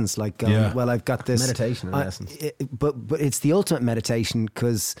the presence, like going, well, I've got this meditation in essence. But it's the ultimate meditation,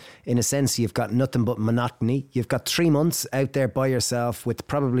 because in a sense you've got nothing but monotony. You've got 3 months out there by yourself with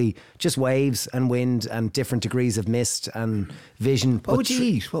probably just waves and wind and different degrees of mist and vision. What would you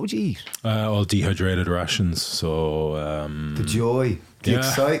eat? all dehydrated rations. So The joy, the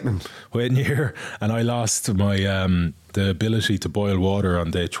excitement. waiting here, and I lost my the ability to boil water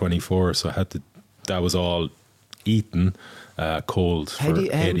on day 24, so I had to. That was all eaten cold for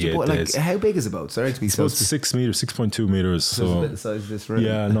 88 days. How big is a boat? Sorry to be so So it's 6 meters, 6.2 meters. So it's a So bit the size of this room.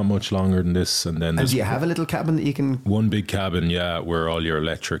 yeah, not much longer than this. And then And there's do you have a little cabin that you can? one big cabin, where all your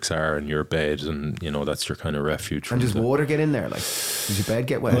electrics are and your bed, and that's your kind of refuge. And does water get in there? Like, does your bed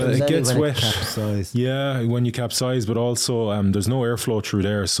get wet? Well, it gets wet. Capsized. Yeah, when you capsize, but also there's no airflow through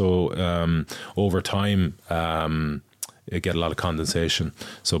there, so over time you get a lot of condensation.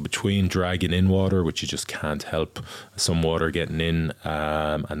 So between dragging in water, which you just can't help, some water getting in,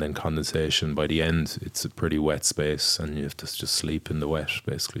 and then condensation, by the end it's a pretty wet space, and you have to just sleep in the wet,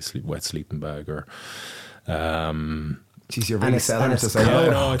 basically wet sleeping bag or. Jeez, you're And really it's- selling and it to it's say. cold.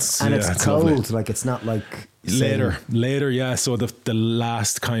 Yeah, no, it's It's lovely. cold, like it's not like Later, yeah. So the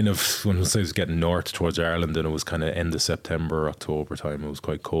last kind of, when I was getting north towards Ireland, and it was kind of end of September, October time, it was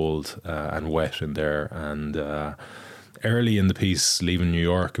quite cold and wet in there. And early in the piece, leaving New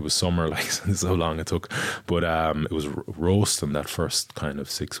York, it was summer, like so long it took. But it was roasting that first kind of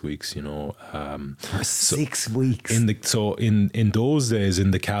 6 weeks, for 6 weeks. In those days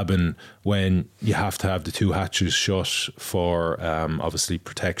in the cabin, when you have to have the 2 hatches shut for obviously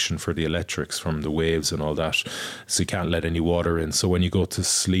protection for the electrics from the waves and all that, so you can't let any water in. So when you go to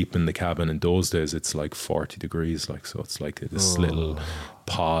sleep in the cabin in those days, it's like 40 degrees, like, so it's like this little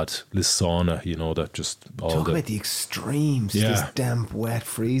pod, this sauna, that just all Talk about the extremes. Yeah. This damp, wet,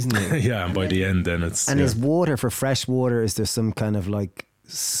 freezing. yeah, and by the end then it's And is water, for fresh water, is there some kind of like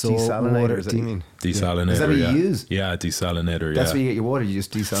salt Desalinator, water? is that what you mean? desalinator. Is that what you yeah. use? Yeah, desalinator. That's yeah. where you get your water. You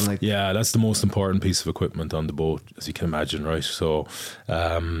just desalinate. Yeah, that's the most important piece of equipment on the boat, as you can imagine, right? So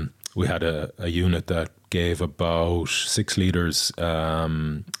we had a unit that gave about 6 litres so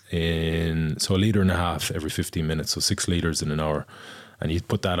a litre and a half every 15 minutes, so 6 litres in an hour. And you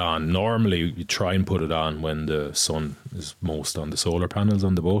put that on. Normally, you try and put it on when the sun is most on the solar panels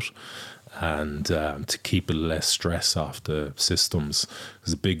on the boat, and to keep a less stress off the systems.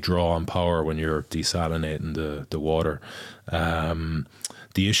 There's a big draw on power when you're desalinating the water.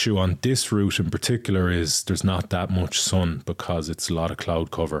 The issue on this route in particular is there's not that much sun, because it's a lot of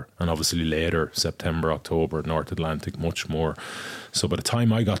cloud cover, and obviously later, September, October, North Atlantic, much more. So by the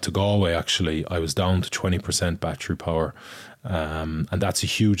time I got to Galway, actually, I was down to 20% battery power. And that's a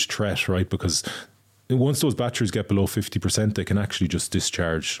huge threat, right? Because once those batteries get below 50%, they can actually just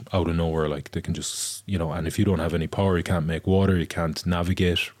discharge out of nowhere. Like, they can just, and if you don't have any power, you can't make water, you can't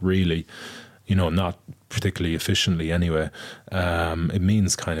navigate really, not particularly efficiently anyway. It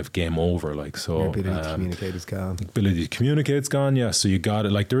means kind of game over, like, so. Your ability to communicate is gone. Ability to communicate's gone, yeah. So you got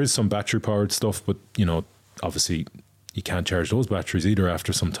it. Like, there is some battery powered stuff, but obviously you can't charge those batteries either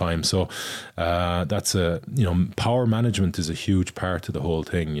after some time. So that's power management is a huge part of the whole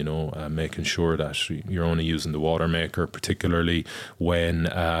thing, making sure that you're only using the water maker, particularly when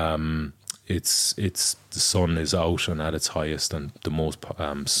it's the sun is out and at its highest and the most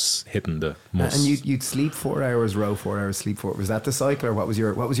hitting the most. And you'd sleep 4 hours, row 4 hours, sleep 4. Was that the cycle, or what was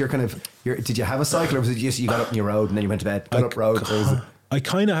your kind of did you have a cycle, or was it just you got up on your road and then you went to bed, got up road? Or was it? I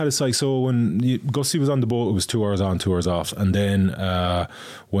kind of had a cycle. So when Gussie was on the boat, it was 2 hours on, 2 hours off. And then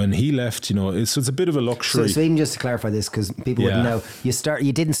when he left, it's a bit of a luxury. So even just to clarify this, because people wouldn't know,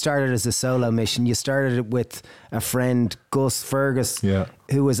 you didn't start it as a solo mission. You started it with a friend, Gus Fergus, and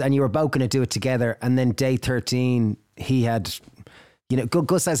you were both going to do it together. And then day 13, he had...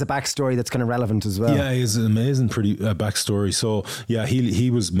 Gus has a backstory that's kind of relevant as well. Yeah, he has an amazing backstory. So, yeah, he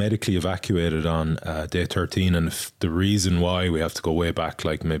was medically evacuated on day 13. And the reason why we have to go way back,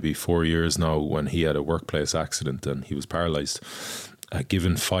 like maybe 4 years now, when he had a workplace accident and he was paralysed,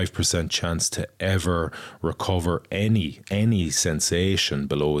 given 5% chance to ever recover any sensation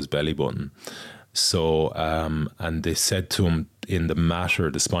below his belly button. So, and they said to him in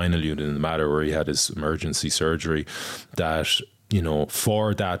the spinal unit, in the matter where he had his emergency surgery, that...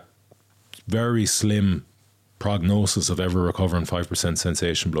 for that very slim prognosis of ever recovering 5%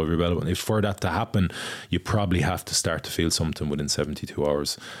 sensation below your belly button, if for that to happen, you probably have to start to feel something within 72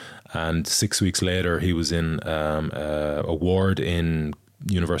 hours. And 6 weeks later, he was in a ward in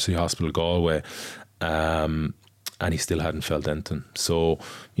University Hospital Galway, and he still hadn't felt anything. So,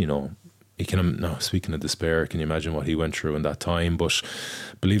 you know, he can, now speaking of despair, can you imagine what he went through in that time? But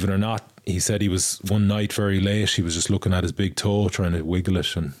believe it or not, he said he was one night very late, he was just looking at his big toe, trying to wiggle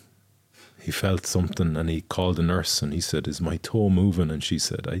it, and he felt something, and he called the nurse and he said, "Is my toe moving?" And she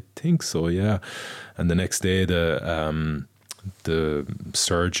said, "I think so, yeah." And the next day the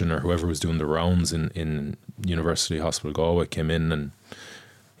surgeon or whoever was doing the rounds in University Hospital Galway came in and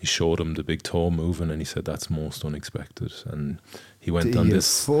he showed him the big toe moving, and he said, "That's most unexpected." And he went on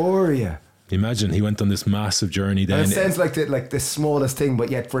this euphoria. Imagine, he went on this massive journey then. And it sounds like the smallest thing, but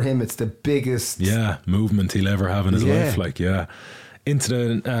yet for him it's the biggest movement he'll ever have in his life. Into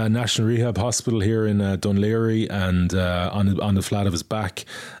the National Rehab Hospital here in Dunleary, and on the flat of his back,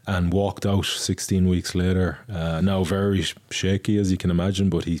 and walked out 16 weeks later. Now very shaky, as you can imagine,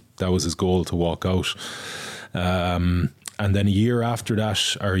 but that was his goal, to walk out. And then a year after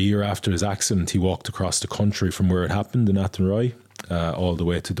his accident, he walked across the country from where it happened in Athenry, all the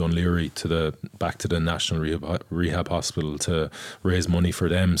way to Dunleary, back to the National Rehab Hospital to raise money for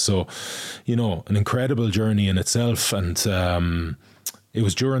them. So, you know, an incredible journey in itself. And it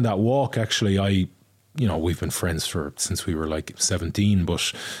was during that walk, actually, we've been friends since we were like 17,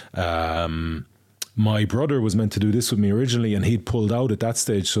 but my brother was meant to do this with me originally, and he'd pulled out at that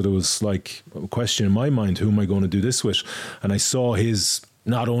stage. So there was like a question in my mind, who am I going to do this with? And I saw his,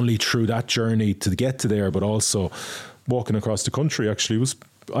 not only through that journey to get to there, but also walking across the country. Actually,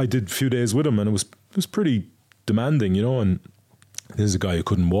 I did a few days with him, and it was pretty demanding, you know. And this is a guy who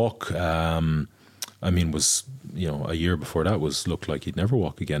couldn't walk. A year before that looked like he'd never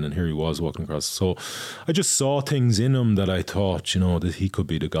walk again, and here he was walking across. So I just saw things in him that I thought, you know, that he could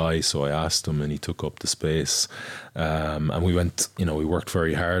be the guy. So I asked him, and he took up the space. And we went, you know, we worked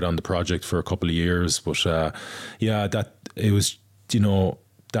very hard on the project for a couple of years. But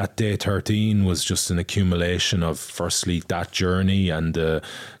that day 13 was just an accumulation of, firstly, that journey and the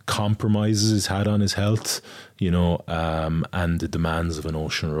compromises he's had on his health, you know, and the demands of an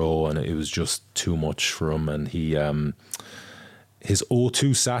Ocean Row, and it was just too much for him. And his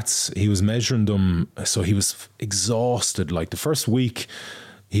O2 sats, he was measuring them, so he was exhausted. Like the first week,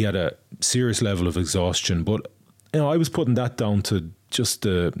 he had a serious level of exhaustion, but you know, I was putting that down to just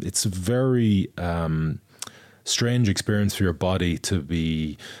it's a very strange experience for your body to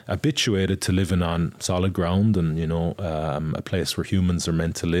be habituated to living on solid ground, and you know, a place where humans are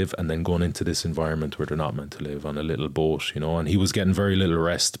meant to live, and then going into this environment where they're not meant to live, on a little boat, you know. And he was getting very little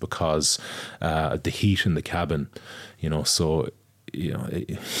rest because the heat in the cabin, you know. So, you know,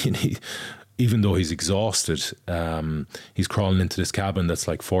 even though he's exhausted, he's crawling into this cabin that's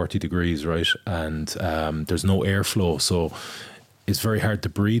like 40 degrees, right? And there's no airflow, so it's very hard to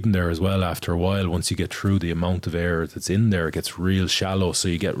breathe in there as well after a while. Once you get through the amount of air that's in there, it gets real shallow, so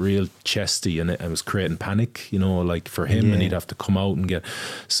you get real chesty, and it was creating panic, you know, like for him, and he'd have to come out and get.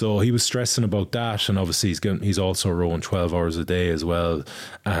 So he was stressing about that, and obviously he's also rowing 12 hours a day as well,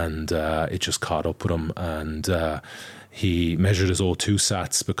 and it just caught up with him. And he measured his O2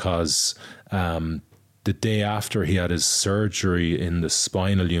 sats because the day after he had his surgery in the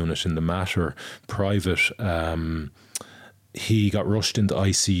spinal unit in the Mater private, he got rushed into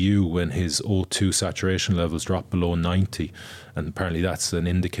ICU when his O2 saturation levels dropped below 90, and apparently that's an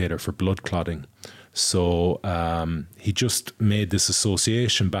indicator for blood clotting. So he just made this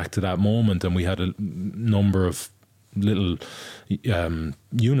association back to that moment, and we had a number of little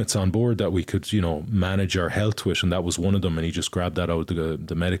units on board that we could, you know, manage our health with, and that was one of them. And he just grabbed that out of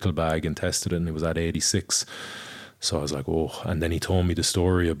the medical bag and tested it, and it was at 86. So I was like, oh. And then he told me the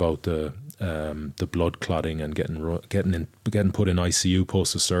story about the blood clotting and getting put in ICU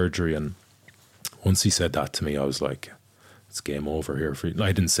post the surgery. And once he said that to me, I was like, it's game over here for you.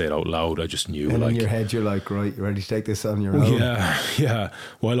 I didn't say it out loud, I just knew. And in your head you're like, right, you're ready to take this on your own. Yeah.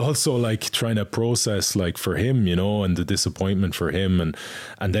 While also like trying to process, like, for him, you know, and the disappointment for him, and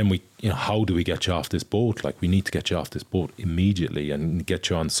then we, you know, how do we get you off this boat? Like, we need to get you off this boat immediately and get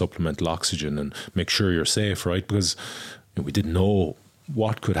you on supplemental oxygen and make sure you're safe, right? Because you know, we didn't know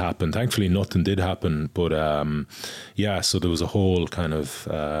what could happen. Thankfully nothing did happen, but so there was a whole kind of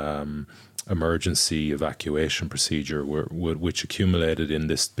emergency evacuation procedure which accumulated in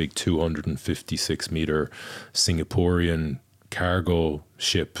this big 256 meter Singaporean cargo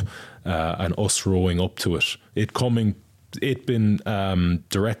ship, and us rowing up to it. It'd been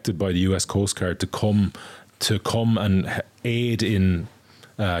directed by the US Coast Guard to come and aid in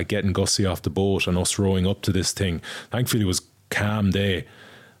getting Gussie off the boat, and us rowing up to this thing. Thankfully it was calm day,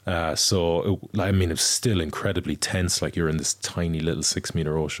 So, I mean, it's still incredibly tense. Like you're in this tiny little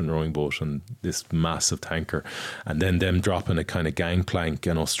 6-meter ocean rowing boat and this massive tanker. And then them dropping a kind of gangplank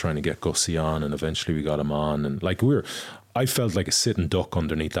and us trying to get Gussie on. And eventually we got him on. And like I felt like a sitting duck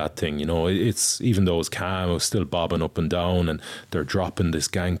underneath that thing, you know. It's even though it was calm, I was still bobbing up and down, and they're dropping this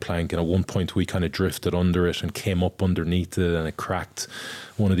gangplank, and at one point we kind of drifted under it and came up underneath it, and it cracked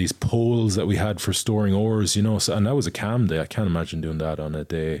one of these poles that we had for storing oars, you know. So, and that was a calm day. I can't imagine doing that on a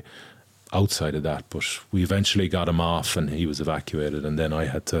day outside of that, but we eventually got him off and he was evacuated, and then I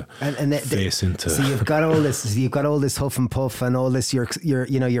had to face into. So you've got all this. So you've got all this huff and puff and all this.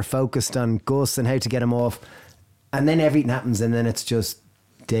 You're focused on Gus and how to get him off. And then everything happens, and then it's just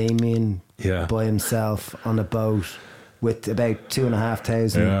Damian by himself on a boat with about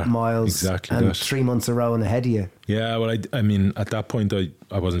 2,500 miles exactly and that. 3 months of rowing ahead of you. Yeah, well, I mean, at that point,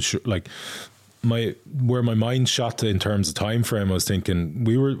 I wasn't sure. Like, where my mind shot to in terms of time frame, I was thinking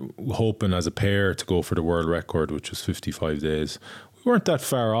we were hoping as a pair to go for the world record, which was 55 days. We weren't that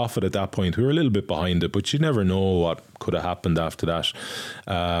far off it at that point. We were a little bit behind it, but you never know what could have happened after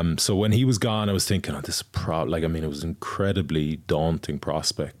that. So when he was gone, I was thinking, oh, this is it was an incredibly daunting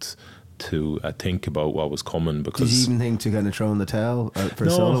prospect to think about what was coming. Because did you even think to kind of throw in the towel for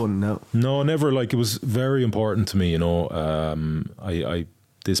a solo one? No, never. Like, it was very important to me, you know.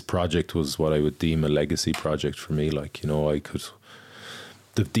 This project was what I would deem a legacy project for me. Like, you know, I could.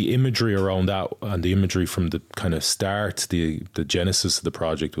 The imagery around that and the imagery from the kind of start, the genesis of the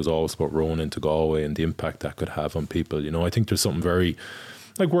project was always about rowing into Galway and the impact that could have on people. You know, I think there's something very,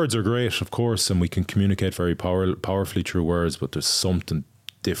 like, words are great, of course, and we can communicate very powerfully through words, but there's something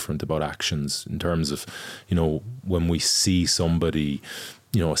different about actions in terms of, you know, when we see somebody,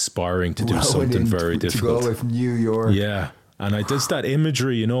 you know, aspiring to do something very difficult. To Galway from New York. Yeah. And I just that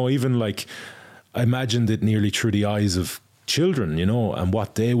imagery, you know, even like I imagined it nearly through the eyes of children, you know, and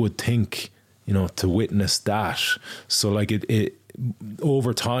what they would think, you know, to witness that. So like it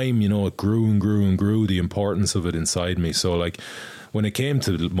over time, you know, it grew and grew and grew, the importance of it inside me. So like when it came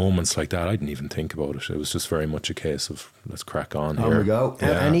to moments like that, I didn't even think about it. It was just very much a case of let's crack on here. On we go.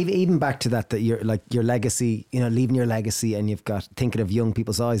 Yeah. And even back to that you're like your legacy, you know, leaving your legacy, and you've got thinking of young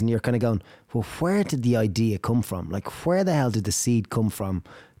people's eyes, and you're kind of going, well, where did the idea come from? Like, where the hell did the seed come from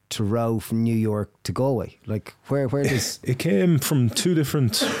to row from New York to Galway? Like, where does it came from? Two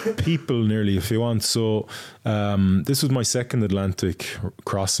different people, nearly, if you want. So this was my second Atlantic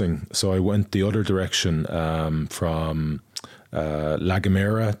crossing. So I went the other direction from La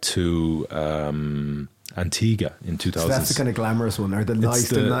Gomera to Antigua in 2000. So that's the kind of glamorous one, or the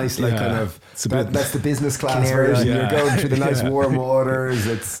nice, kind of that's the business class Canary, version. yeah. You're going through the nice warm waters.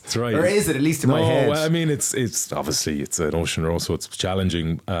 That's right. Or is it, at least in my head? Well, I mean, it's obviously it's an ocean row, so it's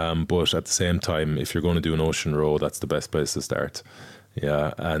challenging. But at the same time, if you're going to do an ocean row, that's the best place to start.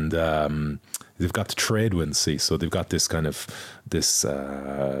 Yeah, and they've got the trade winds, see, so they've got this kind of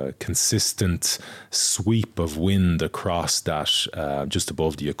consistent sweep of wind across that just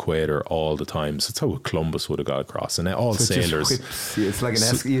above the equator all the time. So it's how Columbus would have got across, and all so sailors. It's like an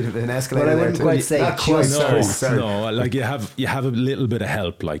escalator. But I wouldn't quite say sorry. No, like you have a little bit of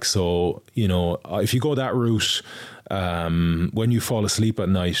help, like, so, you know, if you go that route. When you fall asleep at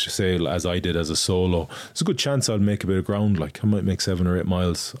night, say as I did as a solo, there's a good chance I'll make a bit of ground. Like I might make 7 or 8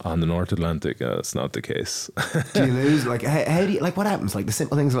 miles on the North Atlantic. That's not the case. Do you lose? Like how do you, like, what happens? Like the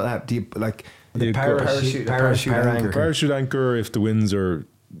simple things like that. Do you like the parachute anchor? If the winds are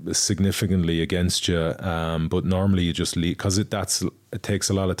significantly against you, but normally you just leave, because it takes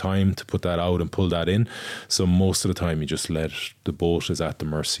a lot of time to put that out and pull that in. So most of the time you just let the boat is at the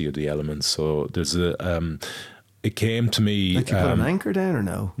mercy of the elements. So there's it came to me. Like you put an anchor down or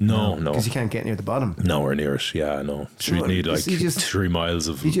no? No. Because you can't get near the bottom. Nowhere near it. Yeah, no. So you need like 3 miles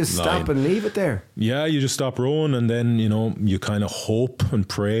of. You just line. stop and leave it there. Yeah, you just stop rowing, and then, you know, you kind of hope and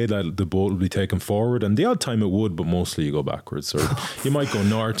pray that the boat will be taken forward. And the odd time it would, but mostly you go backwards. Or you might go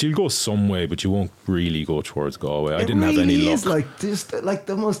north. You'll go some way, but you won't really go towards Galway. I didn't have any luck. It is like just like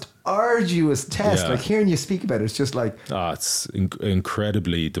the most arduous test. Yeah. Like hearing you speak about it, it's just like it's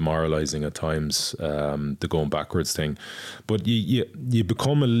incredibly demoralizing at times, the going backwards thing. But you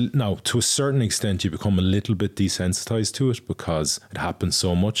become now to a certain extent you become a little bit desensitized to it because it happens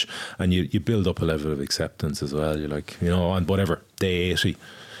so much, and you build up a level of acceptance as well. You're like, you know, on whatever day 80,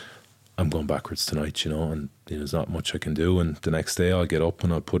 I'm going backwards tonight, you know, and there's not much I can do, and the next day I'll get up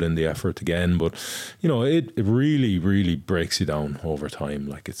and I'll put in the effort again. But, you know, it really, really breaks you down over time.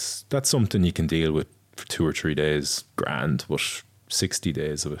 Like that's something you can deal with for 2 or 3 days, grand, but 60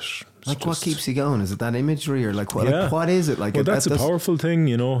 days of it. Like, what keeps you going? Is it that imagery, or like what is it? Like, well, that's a powerful thing,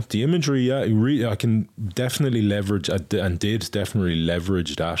 you know. The imagery, I can definitely leverage, and did definitely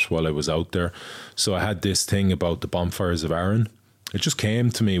leverage that while I was out there. So I had this thing about the bonfires of Arran. It just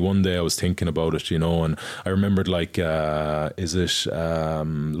came to me one day. I was thinking about it, you know, and I remembered, like, is it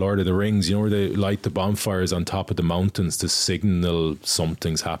Lord of the Rings, you know, where they light the bonfires on top of the mountains to signal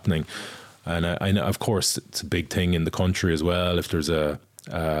something's happening. And I know, of course, it's a big thing in the country as well. If there's a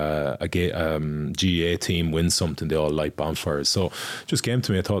GA team wins something, they all light bonfires. So it just came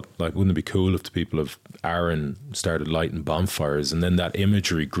to me. I thought, like, wouldn't it be cool if the people of Arran started lighting bonfires? And then that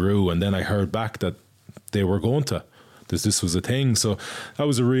imagery grew. And then I heard back that they were going to. This was a thing, so that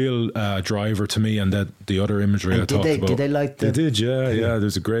was a real driver to me. And that the other imagery I talked about, did they light the? They did, yeah.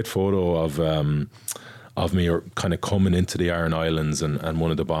 There's a great photo of me kind of coming into the Aran Islands and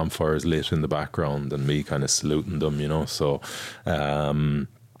one of the bonfires lit in the background and me kind of saluting them, you know. So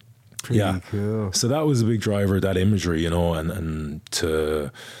pretty cool. So that was a big driver, that imagery, you know, and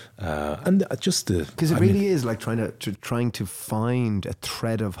just the, because it really is like trying to find a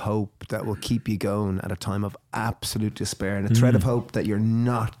thread of hope that will keep you going at a time of absolute despair, and a thread of hope that you're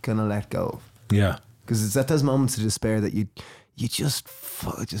not gonna let go of. Yeah, because it's at those moments of despair that you just.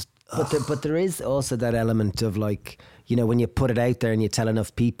 But there is also that element of, like, you know, when you put it out there and you tell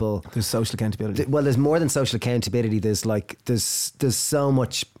enough people, there's social accountability. Well, there's more than social accountability. There's so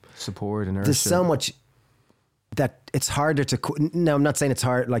much support and there's so much that it's harder to. No, I'm not saying it's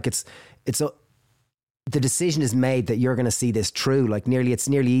hard. Like the decision is made that you're going to see this true. Like it's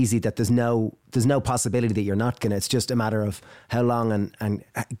nearly easy that there's no possibility that you're not going to. It's just a matter of how long and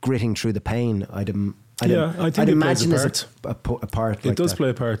gritting through the pain. I think I'd imagine there's a part. It does play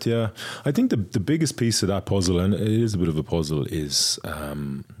a part, yeah. I think the biggest piece of that puzzle, and it is a bit of a puzzle, is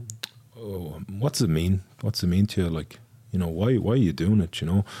what does it mean? What's it mean to you? Like, you know, why are you doing it, you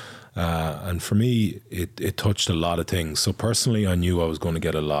know? And for me, it touched a lot of things. So personally, I knew I was going to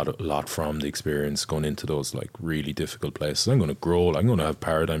get a lot from the experience going into those, like, really difficult places. I'm going to grow. I'm going to have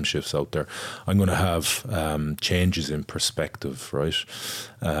paradigm shifts out there. I'm going to have changes in perspective, right?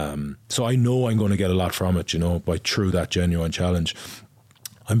 So I know I'm going to get a lot from it, you know, through that genuine challenge.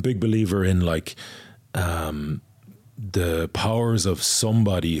 I'm a big believer in, like, the powers of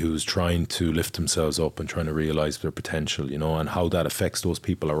somebody who's trying to lift themselves up and trying to realize their potential, you know, and how that affects those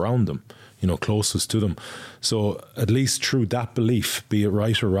people around them, you know, closest to them. So at least through that belief, be it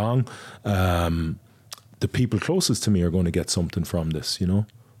right or wrong, the people closest to me are going to get something from this, you know.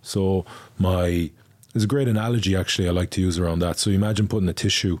 So there's a great analogy, actually, I like to use around that. So imagine putting a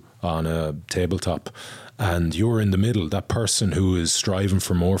tissue on a tabletop and you're in the middle, that person who is striving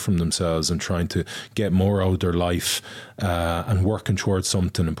for more from themselves and trying to get more out of their life and working towards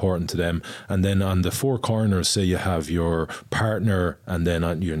something important to them. And then on the four corners, say you have your partner, and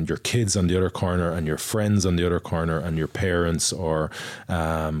then your kids on the other corner, and your friends on the other corner, and your parents or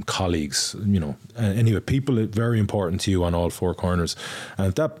colleagues, you know. Anyway, people are very important to you on all four corners.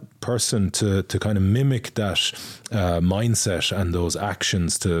 And that person to kind of mimic that mindset and those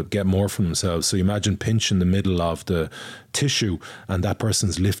actions to get more from themselves. So imagine pinching the middle of the tissue and that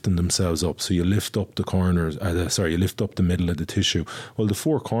person's lifting themselves up. So you lift up the corners, you lift up the middle of the tissue. Well, the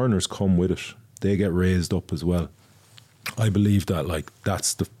four corners come with it. They get raised up as well. I believe that, like,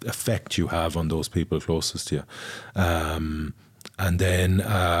 that's the effect you have on those people closest to you. And then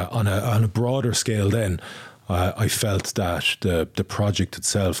on a broader scale then, I felt that the project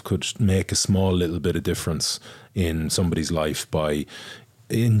itself could make a small little bit of difference in somebody's life by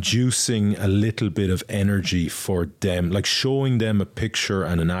inducing a little bit of energy for them, like showing them a picture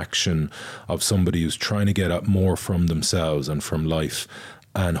and an action of somebody who's trying to get up more from themselves and from life,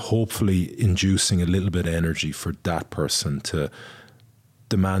 and hopefully inducing a little bit of energy for that person to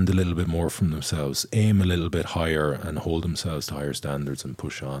demand a little bit more from themselves, aim a little bit higher and hold themselves to higher standards and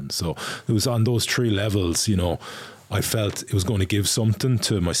push on. So it was on those three levels, you know, I felt it was going to give something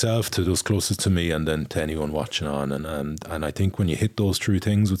to myself, to those closest to me, and then to anyone watching on. And I think when you hit those three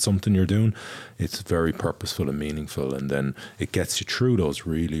things with something you're doing, it's very purposeful and meaningful, and then it gets you through those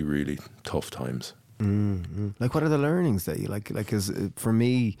really, really tough times. Mm-hmm. Like, what are the learnings that you like? Like, 'cause for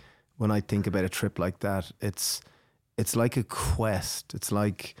me, when I think about a trip like that, it's like a quest. It's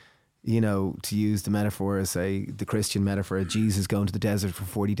like, you know, to use the metaphor, say the Christian metaphor, Jesus going to the desert for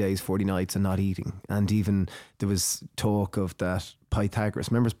 40 days, 40 nights and not eating. And even there was talk of that Pythagoras,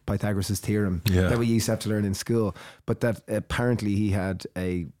 remember Pythagoras' theorem that we used to have to learn in school, but that apparently he had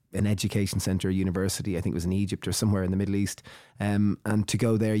a an education centre, a university. I think it was in Egypt or somewhere in the Middle East. And to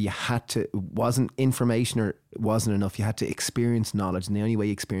go there, you had to, it wasn't information or it wasn't enough. You had to experience knowledge. And the only way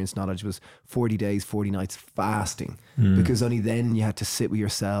you experienced knowledge was 40 days, 40 nights fasting, because only then you had to sit with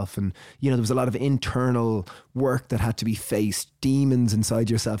yourself. And, there was a lot of internal work that had to be faced, demons inside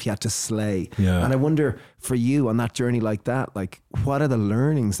yourself you had to slay. Yeah. And I wonder for you on that journey like that, like what are the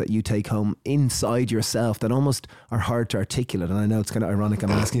learnings that you take home inside yourself that almost are hard to articulate? And I know it's kind of ironic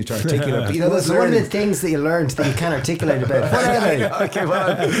I'm asking you to articulate, but That's one of the things that you learned that you can't articulate about. What are they? Okay,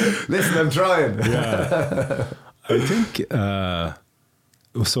 well, listen, I'm trying. Yeah. I think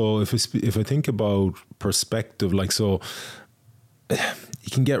so. If I think about perspective, like, so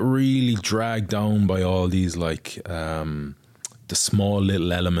you can get really dragged down by all these, like, the small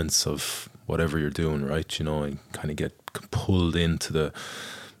little elements of whatever you're doing, right? And kind of get pulled into the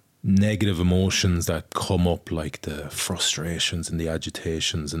negative emotions that come up, like the frustrations and the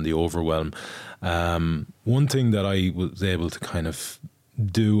agitations and the overwhelm. One thing that I was able to kind of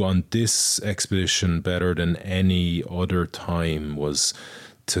do on this expedition better than any other time was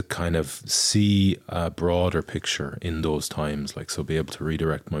to kind of see a broader picture in those times, like, so be able to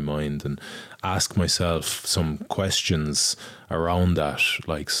redirect my mind and ask myself some questions around that,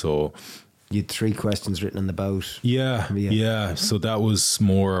 like, so You had 3 questions written in the boat. Yeah. So that was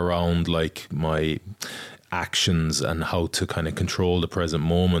more around, like, my actions and how to kind of control the present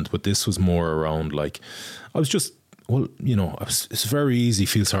moment. But this was more around, like, I was just, well, it's very easy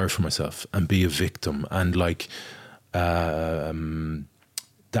to feel sorry for myself and be a victim. And, like,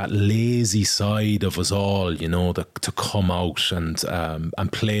 that lazy side of us all, to come out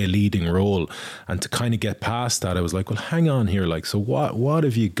and play a leading role, and to kind of get past that. I was like, well, hang on here. Like, so what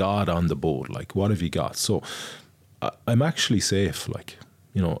have you got on the boat? Like, what have you got? So I'm actually safe. Like,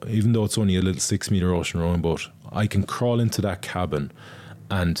 even though it's only a little 6-meter ocean rowing boat, I can crawl into that cabin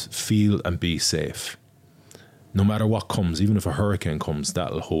and feel and be safe. No matter what comes, even if a hurricane comes,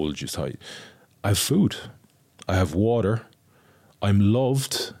 that'll hold you tight. I have food. I have water. I'm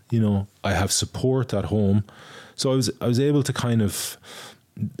loved, I have support at home. So I was able to kind of,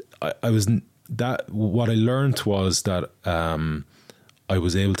 what I learned was that I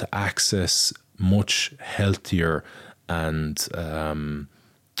was able to access much healthier and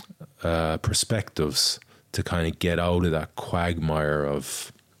perspectives to kind of get out of that quagmire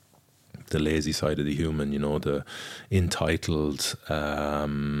of the lazy side of the human, the entitled,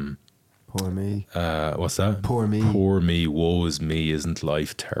 Poor me. What's that? Poor me. Poor me. Woe is me. Isn't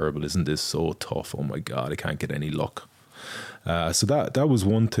life terrible? Isn't this so tough? Oh my God, I can't get any luck. So that was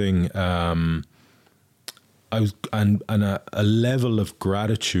one thing. I was and a level of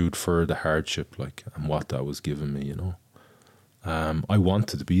gratitude for the hardship, like, and what that was giving me. I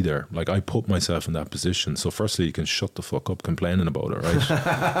wanted to be there. Like, I put myself in that position. So firstly, you can shut the fuck up complaining about it, right?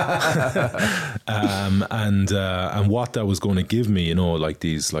 And what that was going to give me, like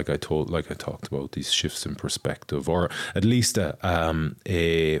these, like I talked about, these shifts in perspective, or at least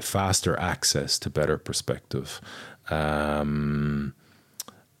a faster access to better perspective.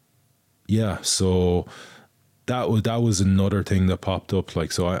 So that was another thing that popped up.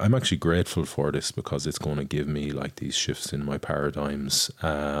 Like, so I'm actually grateful for this, because it's going to give me, like, these shifts in my paradigms,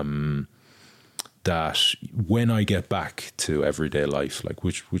 that when I get back to everyday life, like,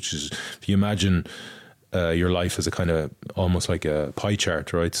 which is, if you imagine your life as a kind of almost like a pie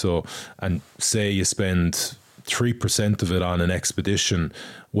chart, right? So, and say you spend 3% of it on an expedition,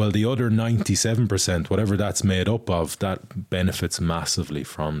 well, the other 97%, whatever that's made up of, that benefits massively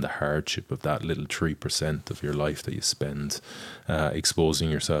from the hardship of that little 3% of your life that you spend exposing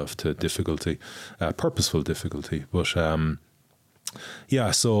yourself to difficulty, purposeful difficulty. But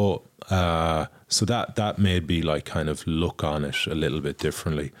so that made me, like, kind of look on it a little bit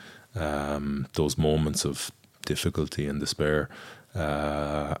differently. Those moments of difficulty and despair.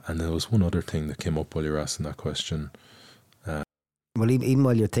 And there was one other thing that came up while you were asking that question. Well, even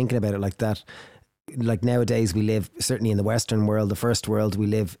while you're thinking about it like that, like, nowadays we live, certainly in the Western world, the first world, we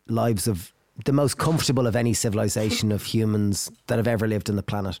live lives of the most comfortable of any civilization of humans that have ever lived on the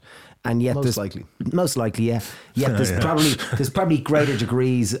planet. And yet most likely, yeah. Yet there's probably greater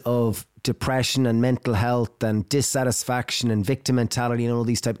degrees of depression and mental health and dissatisfaction and victim mentality and all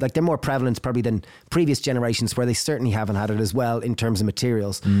these types. Like, they're more prevalent probably than previous generations, where they certainly haven't had it as well in terms of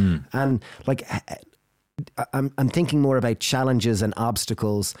materials. And, like, I'm thinking more about challenges and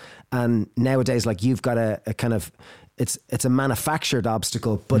obstacles. And nowadays, like, you've got a kind of, it's a manufactured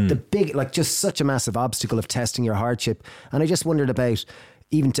obstacle, but the big, like, just such a massive obstacle of testing your hardship. And I just wondered about,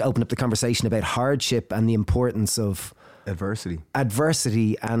 even to open up the conversation about hardship and the importance of adversity,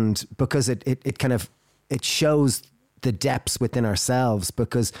 and because it kind of, it shows the depths within ourselves,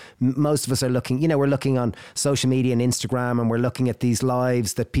 because most of us are looking, we're looking on social media and Instagram, and we're looking at these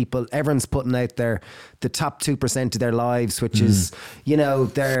lives that everyone's putting out there, the top 2% of their lives, which is,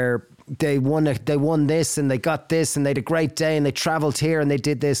 they won this and they got this and they had a great day and they traveled here and they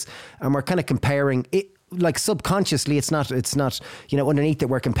did this, and we're kind of comparing it. Like subconsciously, it's not, underneath it,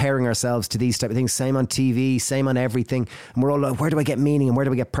 we're comparing ourselves to these type of things. Same on TV, same on everything. And we're all like, where do I get meaning and where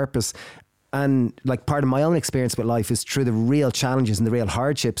do I get purpose? And like part of my own experience with life is through the real challenges and the real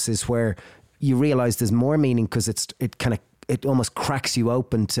hardships is where you realize there's more meaning, because it almost cracks you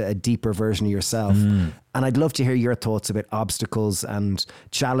open to a deeper version of yourself. And I'd love to hear your thoughts about obstacles and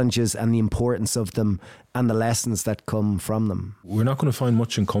challenges and the importance of them and the lessons that come from them. We're not going to find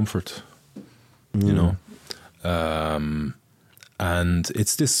much in comfort. And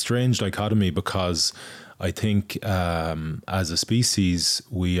it's this strange dichotomy, because I think as a species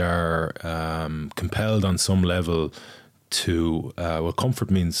we are compelled on some level to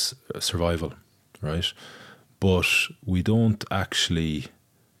comfort means survival, right? But we don't actually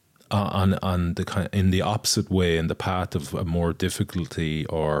on the in the opposite way, in the path of a more difficulty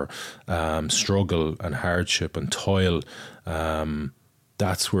or struggle and hardship and toil.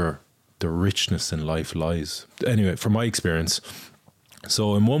 That's where the richness in life lies. Anyway, from my experience,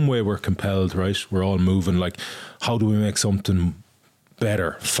 so in one way we're compelled, right? We're all moving like, how do we make something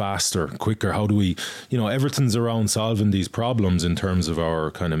better, faster, quicker? How do we, everything's around solving these problems in terms of our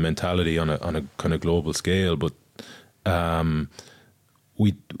kind of mentality on a kind of global scale, but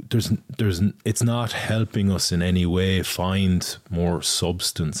it's not helping us in any way find more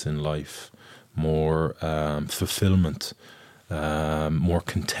substance in life, more fulfillment, more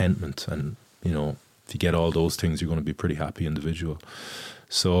contentment. And, if you get all those things, you're going to be a pretty happy individual.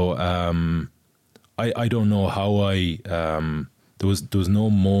 So I don't know how there was no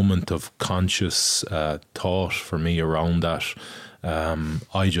moment of conscious thought for me around that.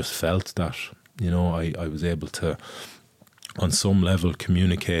 I just felt that, I was able to, on some level,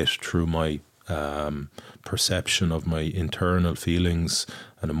 communicate through my perception of my internal feelings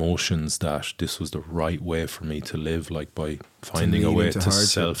and emotions that this was the right way for me to live, like by finding a way to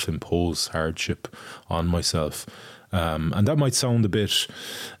self-impose hardship on myself. And that might sound a bit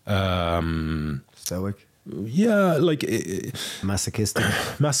stoic. Yeah, like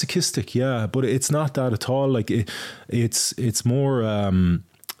masochistic, yeah, but it's not that at all. Like it's more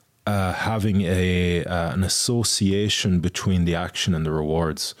having an association between the action and the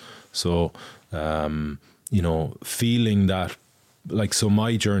rewards. So feeling that, like, so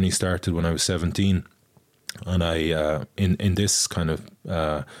my journey started when I was 17, and I in this kind of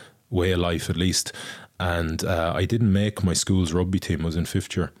way of life at least. And I didn't make my school's rugby team. I was in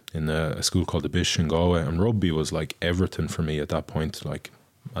fifth year in a school called the Bish in Galway, and rugby was like everything for me at that point. Like,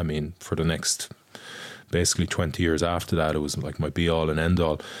 I mean, for the next basically 20 years after that, it was like my be all and end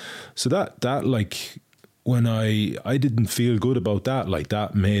all. So that like, when I didn't feel good about that, like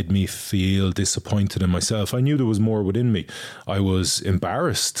that made me feel disappointed in myself. I knew there was more within me. I was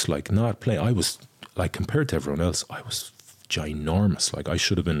embarrassed, like not playing. I was like, compared to everyone else, I was ginormous. Like I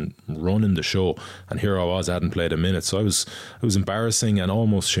should have been running the show, and here I was, I hadn't played a minute. So it was embarrassing and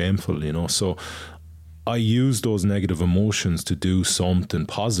almost shameful, So I used those negative emotions to do something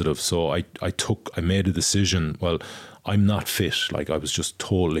positive. So I made a decision. Well, I'm not fit. Like I was just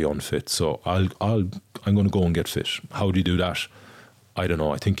totally unfit. So I'm going to go and get fit. How do you do that? I don't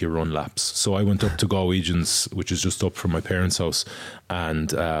know. I think you run laps. So I went up to Galwegians, which is just up from my parents' house,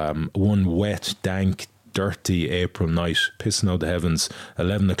 and one wet, dank, dirty April night, pissing out the heavens,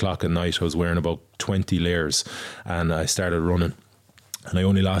 11 o'clock at night, I was wearing about 20 layers, and I started running, and I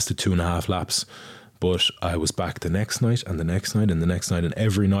only lasted 2.5 laps. But I was back the next night and the next night and the next night, and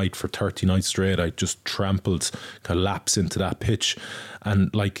every night for 30 nights straight, I just trampled kind of laps into that pitch.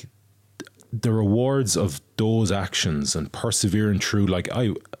 And like the rewards of those actions and persevering through, like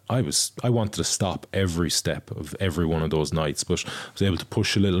I wanted to stop every step of every one of those nights, but I was able to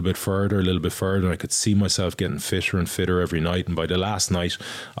push a little bit further, and I could see myself getting fitter and fitter every night. And by the last night,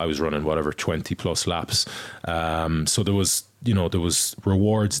 I was running 20 plus laps. So there was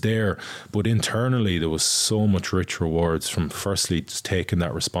rewards there, but internally there was so much rich rewards from firstly just taking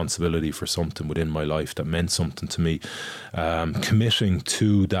that responsibility for something within my life that meant something to me, committing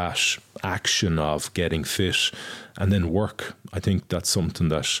to that action of getting fit, and then work. I think that's something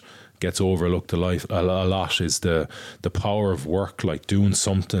that gets overlooked a lot, is the power of work, like doing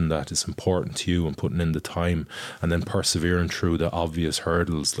something that is important to you and putting in the time, and then persevering through the obvious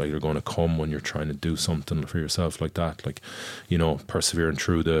hurdles like are going to come when you're trying to do something for yourself like that, like persevering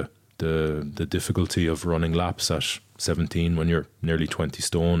through the the difficulty of running laps at 17 when you're nearly 20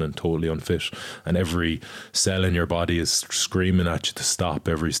 stone and totally unfit, and every cell in your body is screaming at you to stop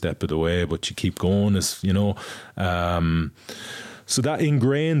every step of the way, but you keep going, so that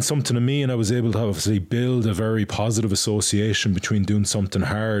ingrained something in me, and I was able to obviously build a very positive association between doing something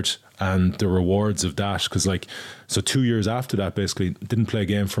hard and the rewards of that. Because 2 years after that, basically didn't play a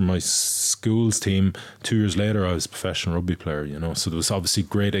game for my school's team. 2 years later, I was a professional rugby player, so there was obviously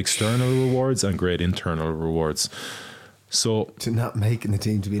great external rewards and great internal rewards. So to not making the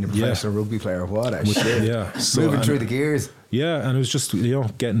team, to being a professional rugby player, what a shit. Yeah, moving through the gears. Yeah, and it was just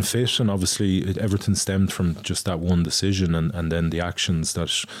getting fit, and obviously everything stemmed from just that one decision, and then the actions that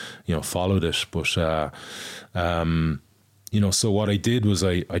followed it. But so what I did was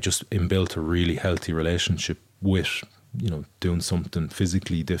I just inbuilt a really healthy relationship with doing something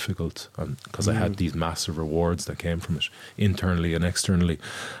physically difficult, because I had these massive rewards that came from it internally and externally,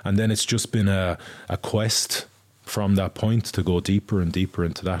 and then it's just been a quest from that point to go deeper and deeper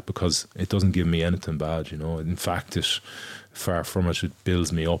into that, because it doesn't give me anything bad, in fact, far from it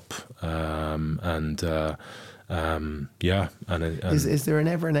builds me up, Is there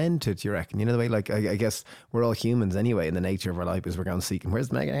ever an end to it, do you reckon? The way, I guess we're all humans anyway, and the nature of our life is we're going seeking,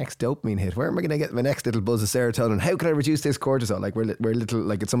 where's my next dopamine hit? Where am I going to get my next little buzz of serotonin? How can I reduce this cortisol? We're little,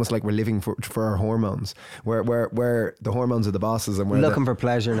 it's almost like we're living for our hormones, where the hormones are the bosses, and we're looking for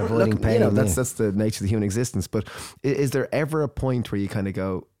pleasure and avoiding pain. That's the nature of the human existence. But is there ever a point where you kind of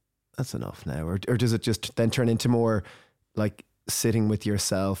go, that's enough now? Or does it just then turn into more like sitting with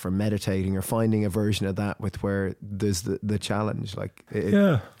yourself or meditating or finding a version of that with where there's the challenge? I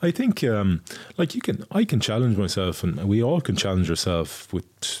think I can challenge myself, and we all can challenge ourselves with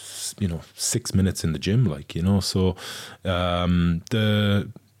 6 minutes in the gym, so the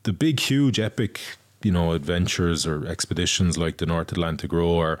big huge epic adventures or expeditions like the North Atlantic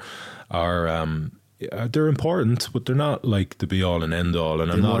Row are they're important, but they're not like the be all and end all,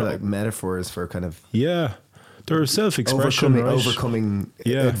 and they're more like metaphors for kind of they're self-expression, overcoming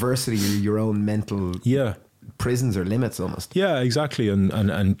adversity, your own mental prisons or limits almost. Yeah, exactly,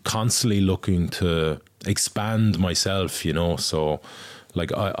 and constantly looking to expand myself, so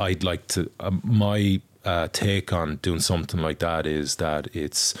I'd like to my take on doing something like that is that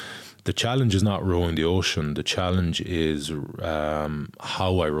the challenge is not rowing the ocean. The challenge is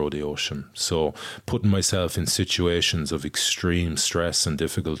how I row the ocean. So putting myself in situations of extreme stress and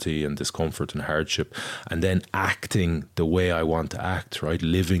difficulty and discomfort and hardship, and then acting the way I want to act, right?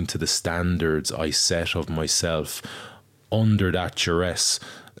 Living to the standards I set of myself under that duress,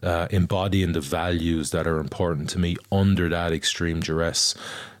 embodying the values that are important to me under that extreme duress.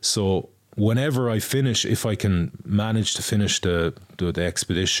 So whenever I finish, if I can manage to finish the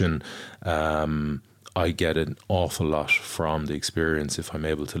expedition, I get an awful lot from the experience if I'm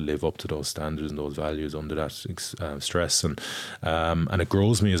able to live up to those standards and those values under that stress, and it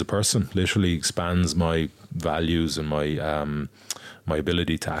grows me as a person. Literally expands my values and my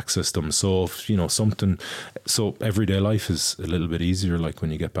ability to access them. So so everyday life is a little bit easier, like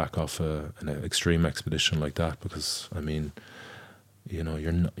when you get back off an extreme expedition like that, because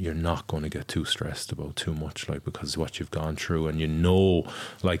you're not going to get too stressed about too much, because what you've gone through, and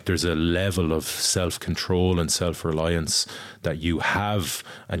there's a level of self-control and self-reliance that you have,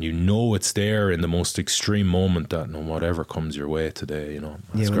 and it's there in the most extreme moment, that no whatever comes your way today,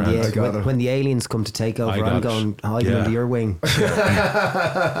 that's grand. When the aliens come to take over, I'm going hiding under your wing.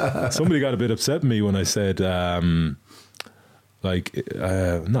 Somebody got a bit upset with me when I said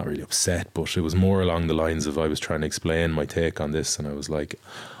not really upset, but it was more along the lines of I was trying to explain my take on this, and I was like,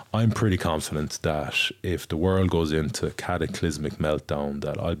 I'm pretty confident that if the world goes into cataclysmic meltdown,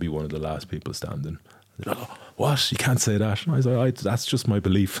 that I'll be one of the last people standing. What? You can't say that. And I was like, that's just my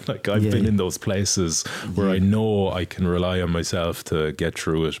belief. I've been in those places where I know I can rely on myself to get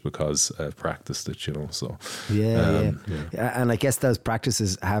through it because I've practiced it, So and I guess those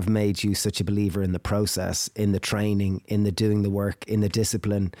practices have made you such a believer in the process, in the training, in the doing the work, in the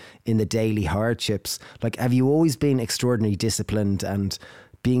discipline, in the daily hardships. Have you always been extraordinarily disciplined and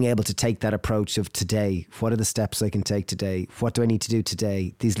being able to take that approach of today, what are the steps I can take today? What do I need to do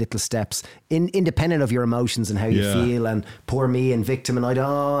today? These little steps, independent of your emotions and how you feel, and poor me and victim and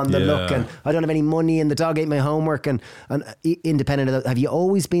look, and I don't have any money and the dog ate my homework, and independent of that, have you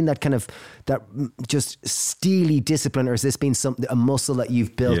always been that kind of that just steely discipline, or has this been a muscle that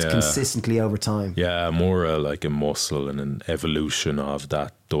you've built consistently over time? Yeah, more like a muscle and an evolution of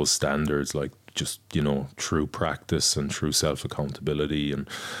those standards, just through practice and through self-accountability and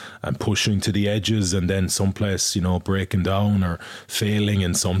pushing to the edges, and then someplace breaking down or failing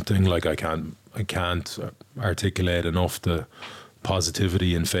in something. I can't articulate enough the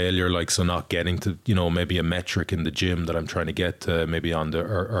positivity in failure, like, so not getting to, you know, maybe a metric in the gym that I'm trying to get to, maybe on the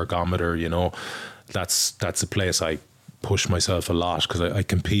ergometer, you know, that's a place I push myself a lot, because I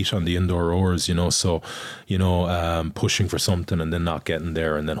compete on the indoor roars, you know, so, you know, pushing for something and then not getting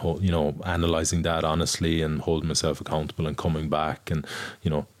there, and then, you know, analysing that honestly and holding myself accountable and coming back and,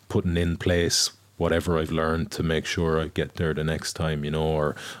 you know, putting in place whatever I've learned to make sure I get there the next time, you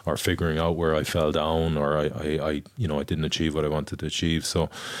know, or figuring out where I fell down, or I you know, I didn't achieve what I wanted to achieve. So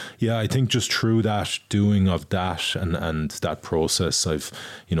yeah, I think just through that doing of that and that process, I've,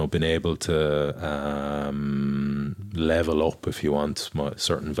 you know, been able to level up, if you want, my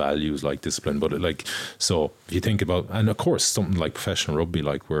certain values like discipline. But like, so if you think about, and of course something like professional rugby,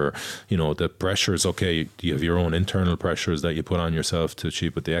 like, where, you know, the pressures, okay, you have your own internal pressures that you put on yourself to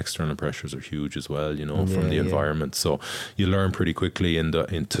achieve, but the external pressures are huge as well, you know, from the environment. So you learn pretty quickly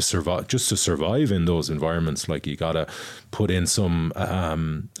to survive, just to survive in those environments. Like, you gotta put in some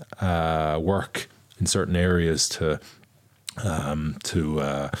work in certain areas just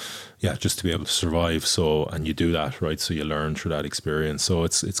to be able to survive. So, and you do that, right? So you learn through that experience. So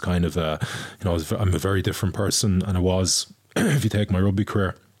it's kind of you know, I'm a very different person, and I was if you take my rugby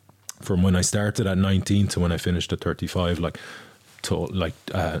career from when I started at 19 to when I finished at 35, like, to like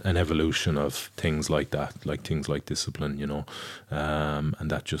an evolution of things like that, like things like discipline, you know, and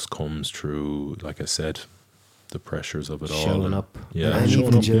that just comes through, like I said, the pressures of it all. Showing up. Yeah. And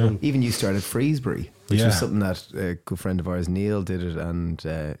Showing up, yeah. even you started Freesbury, which was something that a good friend of ours, Neil, did it, and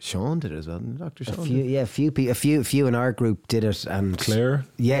Sean did it as well. Dr. Sean. A few in our group did it, and Claire.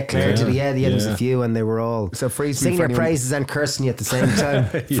 Yeah, Claire did it. Yeah, there was a few, and they were all so Freesbury, singing their praises and cursing you at the same time.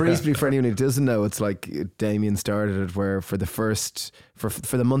 Freesbury, for anyone who doesn't know, it's like Damian started it, where for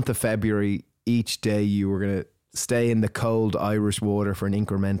the month of February, each day you were going to stay in the cold Irish water for an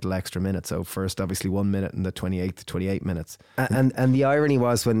incremental extra minute. So first, obviously, 1 minute, and the 28th to 28 minutes. And the irony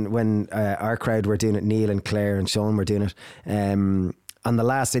was when our crowd were doing it, Neil and Claire and Sean were doing it. On the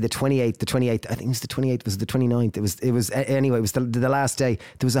last day, the 28th, I think it was the 28th, was it the 29th? Anyway, it was the last day.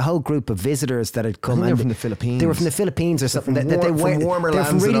 There was a whole group of visitors that had come. They were from the Philippines. They were from the Philippines or something. They were from warmer lands.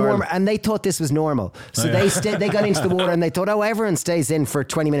 They were from really in warmer, Ireland. and they thought this was normal. So they got into the water and they thought, oh, everyone stays in for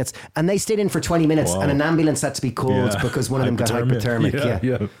 20 minutes. And they stayed in for 20 minutes, and an ambulance had to be called because one of them got hypothermic.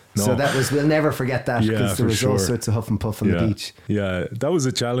 Yeah. No. So we'll never forget that, because there was all sorts of huff and puff on the beach. Yeah, that was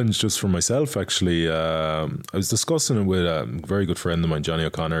a challenge just for myself, actually. I was discussing it with a very good friend of mine, Johnny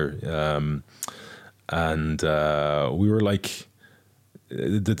O'Connor, and we were like,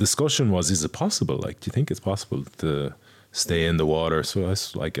 the discussion was, is it possible? Like, do you think it's possible to stay in the water? So I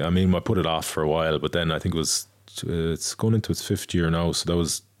was like, I mean, I put it off for a while, but then I think it's going into its 5th year now, so that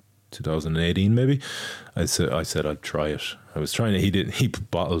was 2018 maybe. I said I'd try it. I was trying to, he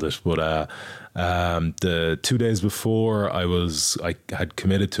bottled it, but the 2 days before I had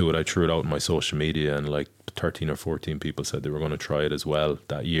committed to it, I threw it out on my social media, and like 13 or 14 people said they were going to try it as well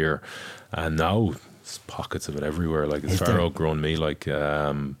that year, and now there's pockets of it everywhere. Like, it's far outgrown me, like,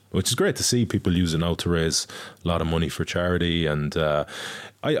 which is great to see people use it now to raise a lot of money for charity. And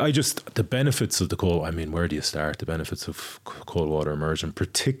I just, the benefits of the cold, I mean, where do you start? The benefits of cold water immersion,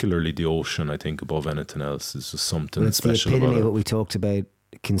 particularly the ocean, I think above anything else, is just something special. It's the epitome of what we talked about,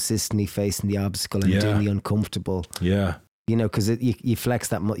 consistently facing the obstacle and doing the uncomfortable. Yeah. You know, because you flex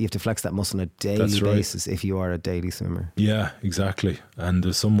that, you have to flex that muscle on a daily basis if you are a daily swimmer. Yeah, exactly. And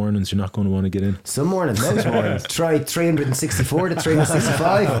there's some mornings you're not going to want to get in. Some mornings, most mornings. Try 364 to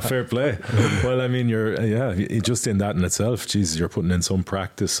 365. Fair play. Well, I mean, you're just in that in itself. Jesus, you're putting in some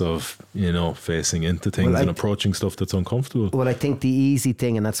practice of, you know, facing into things and approaching stuff that's uncomfortable. Well, I think the easy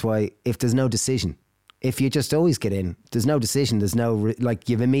thing, and that's why, if there's no decision, if you just always get in, there's no decision, there's no, like,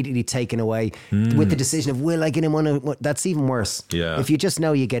 you've immediately taken away with the decision of, will I get in that's even worse. Yeah. If you just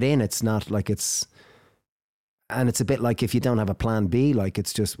know you get in, it's not like and it's a bit like if you don't have a plan B, like,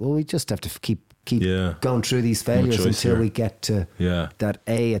 it's just, well, we just have to keep going through these failures until we get to that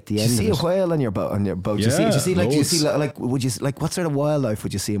A at the end. Did you see a whale on your boat? Yeah, Do you see what sort of wildlife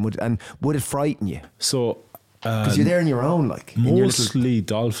would you see, and would it frighten you? So, because you're there on your own, like, mostly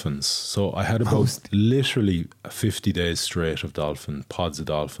dolphins. So I had about literally 50 days straight of pods of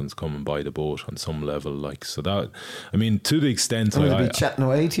dolphins coming by the boat on some level. Like, so that, I mean, to the extent, would they be chatting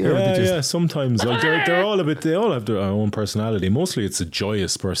away to you? Yeah, sometimes, like, they're all they all have their own personality. Mostly it's a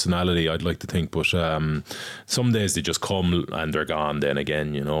joyous personality, I'd like to think, but some days they just come and they're gone then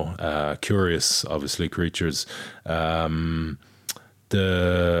again, you know. Curious, obviously, creatures.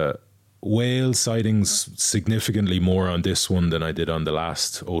 whale sightings significantly more on this one than I did on the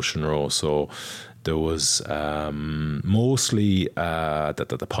last ocean row. So there was mostly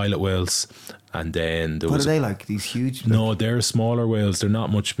the pilot whales, and then there What was... are they like? These huge? No, they're smaller whales. They're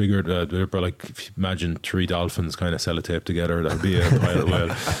not much bigger. They're about like, if you imagine 3 dolphins kind of sellotaped together, that'd be a pilot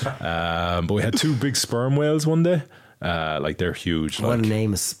whale. But we had 2 big sperm whales one day. Like they're huge. What a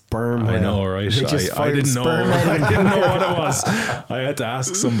name, a sperm whale. I know, right? I didn't know. I didn't know what it was. I had to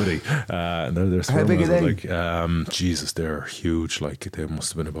ask somebody. They're How big are they? Like, Jesus, they're huge. Like they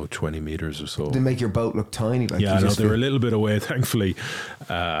must have been about 20 meters or so. They make your boat look tiny. Like Yeah, no, they were a little bit away, thankfully.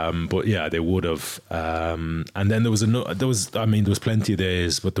 But yeah, they would have. And then there was plenty of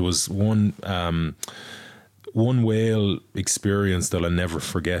days, but there was one whale experience that I'll never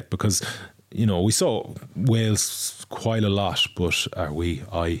forget, because we saw whales quite a lot, but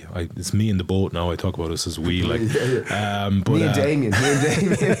it's me in the boat now. I talk about us as we, like, but me and Damian.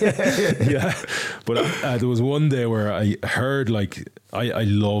 yeah. But there was one day where I heard, like, I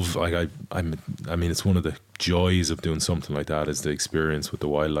love, like, I mean, it's one of the joys of doing something like that is the experience with the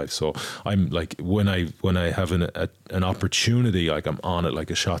wildlife. So I'm like, when I have an opportunity, like, I'm on it like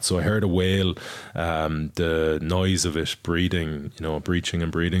a shot. So I heard a whale, the noise of it breathing, breaching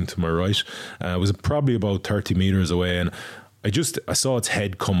and breathing to my right. It was probably about 30 meters away, and I saw its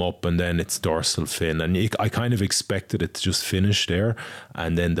head come up and then its dorsal fin, and I kind of expected it to just finish there,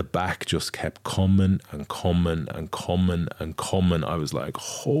 and then the back just kept coming and coming and coming and coming. I was like,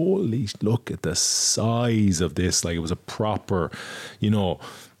 holy, look at the size of this. Like, it was a proper,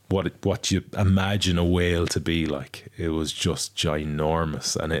 what you imagine a whale to be like. It was just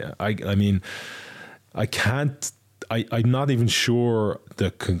ginormous. And I'm not even sure the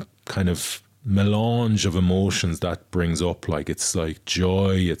kind of melange of emotions that brings up. Like, it's like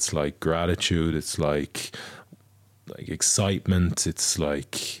joy, it's like gratitude, it's like excitement, it's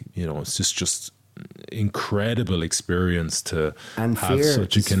like, it's just incredible experience to and have fear,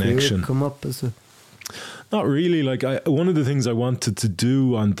 such a connection. Fear come up as a... Not really. Like, one of the things I wanted to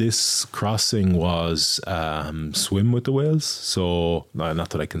do on this crossing was swim with the whales. So, not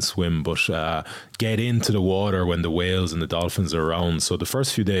that I can swim, but get into the water when the whales and the dolphins are around. So the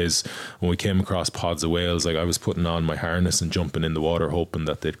first few days when we came across pods of whales, like, I was putting on my harness and jumping in the water, hoping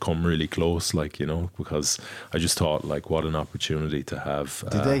that they'd come really close, like, because I just thought, like, what an opportunity to have.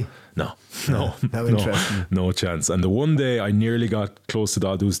 Did they? No, interesting. no chance. And the one day I nearly got close to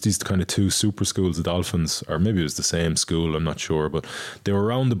that, there was these kind of 2 super schools of dolphins, or maybe it was the same school, I'm not sure, but they were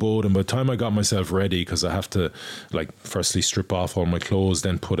around the boat, and by the time I got myself ready, because I have to, like, firstly strip off all my clothes,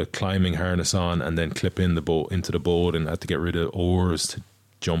 then put a climbing harness on, and then clip into the boat, and had to get rid of oars to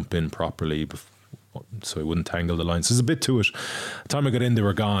jump in properly so I wouldn't tangle the line. So there's a bit to it. By the time I got in, they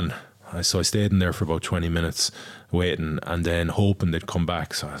were gone. So I stayed in there for about 20 minutes waiting, and then hoping they'd come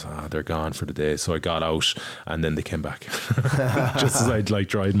back. So I thought, they're gone for the day. So I got out, and then they came back just as I'd, like,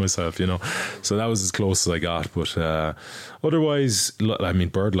 dried myself, So that was as close as I got. But otherwise, I mean,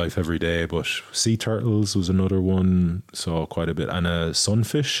 bird life every day. But sea turtles was another one. Saw quite a bit. And a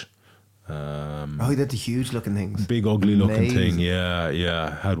sunfish. They're the huge looking things. Big ugly looking Amazing. thing.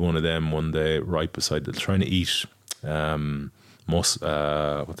 Yeah. Had one of them one day right beside it, trying to eat what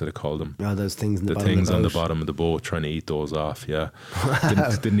did I call them? those things in the things on the bottom of the boat, trying to eat those off. Yeah,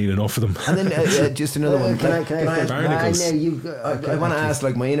 didn't eat enough of them. And then just another one. Can I ask barnacles? I want to ask,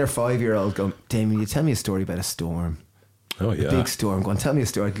 like, my inner 5-year-old going, Damien, you tell me a story about a storm. Oh yeah, A big storm. Go on, tell me a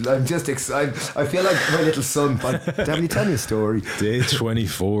story. I'm just excited. I feel like my little son. But Damien, tell me a story. Day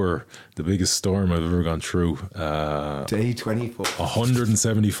 24, the biggest storm I've ever gone through. Day 24.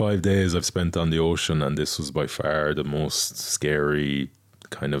 175 days I've spent on the ocean, and this was by far the most scary,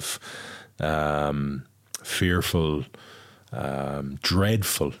 kind of fearful,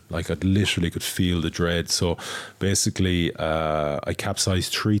 dreadful. Like, I literally could feel the dread. So basically, I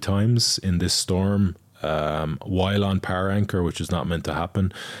capsized 3 times in this storm. While on power anchor, which is not meant to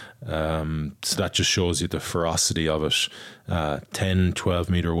happen. So that just shows you the ferocity of it. 10, 12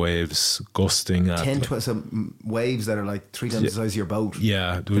 meter waves gusting at 10, 12, some waves that are like 3 times the size of your boat.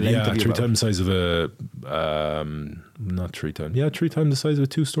 Yeah, The length of your 3 boat. times the size of a not 3 times. Yeah, 3 times the size of a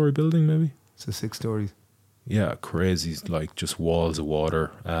 2-story building, maybe. So 6 stories. Yeah, crazy, like, just walls of water.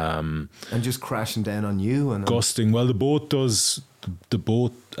 And just crashing down on you. And Gusting. Well, the boat does. The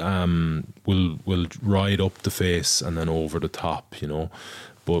boat will ride up the face and then over the top,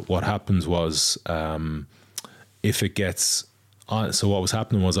 But what happens was, if it gets so what was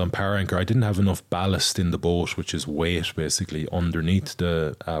happening was on power anchor, I didn't have enough ballast in the boat, which is weight basically underneath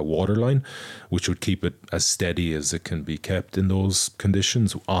the waterline, which would keep it as steady as it can be kept in those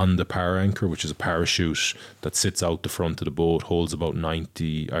conditions on the power anchor, which is a parachute that sits out the front of the boat, holds about on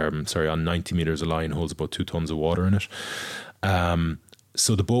 90 meters of line, holds about 2 tons of water in it.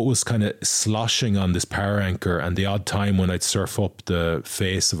 So the boat was kind of sloshing on this power anchor, and the odd time when I'd surf up the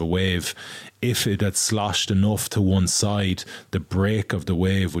face of a wave, if it had sloshed enough to one side, the break of the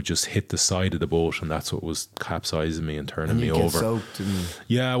wave would just hit the side of the boat, and that's what was capsizing me and turning me over. Soaked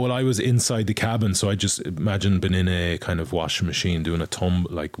yeah, well, I was inside the cabin, so I just imagine been in a kind of washing machine doing a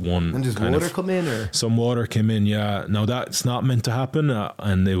like one. And does water come in, or some water came in? Yeah. Now that's not meant to happen,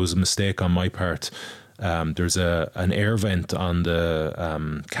 and it was a mistake on my part. There's an air vent on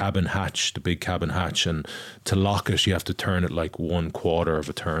the cabin hatch, the big cabin hatch, and to lock it you have to turn it like 1/4 of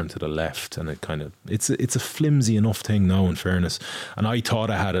a turn to the left, and it's a flimsy enough thing now, in fairness. And I thought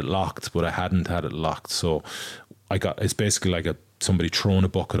I had it locked, but I hadn't had it locked, so it's basically like somebody throwing a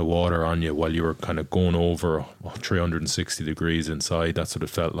bucket of water on you while you were kind of going over 360 degrees inside. That's what it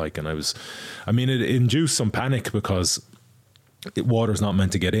felt like, and it induced some panic because water's not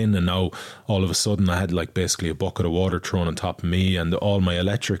meant to get in, and now all of a sudden I had like basically a bucket of water thrown on top of me, and all my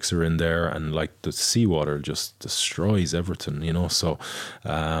electrics are in there, and like the seawater just destroys everything, so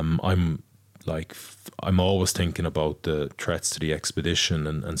I'm always thinking about the threats to the expedition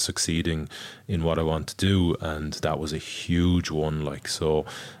and succeeding in what I want to do, and that was a huge one.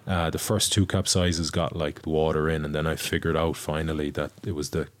 The first 2 capsizes got like the water in, and then I figured out finally that it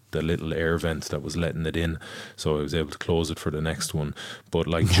was the little air vent that was letting it in, so I was able to close it for the next one. But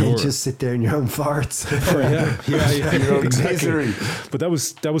like just sit there in your own farts. yeah, your own exactly. misery. But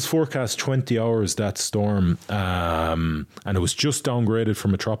that was forecast 20 hours, that storm, and it was just downgraded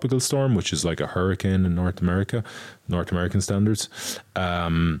from a tropical storm, which is like a hurricane in North American standards.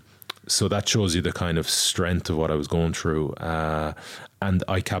 So that shows you the kind of strength of what I was going through. And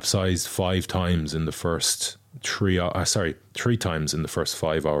I capsized 5 times in the first 3 times in the first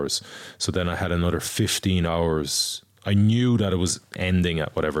 5 hours. So then I had another 15 hours. I knew that it was ending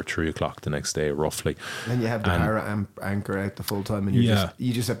at whatever 3 o'clock the next day, roughly. And you have the power anchor out the full time, and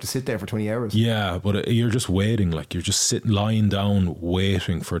you just have to sit there for 20 hours. Yeah, but you're just waiting, like you're just lying down,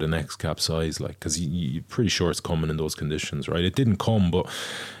 waiting for the next capsize, like because you're pretty sure it's coming in those conditions, right? It didn't come, but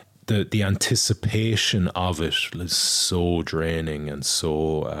the anticipation of it is so draining and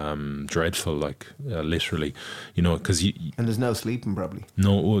so dreadful, like literally, because and there's no sleeping probably.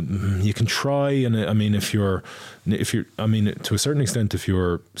 No, you can try, and if you're to a certain extent, if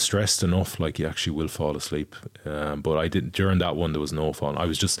you're stressed enough, like you actually will fall asleep. But I didn't during that one. There was no falling. I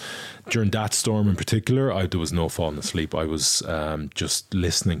was just during that storm in particular. There was no falling asleep. I was just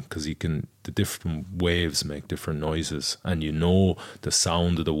listening, because the different waves make different noises, and the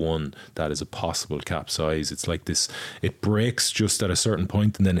sound of the one that is a possible capsize. It's like this, it breaks just at a certain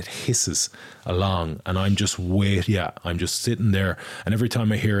point, and then it hisses along, and I'm just I'm just sitting there, and every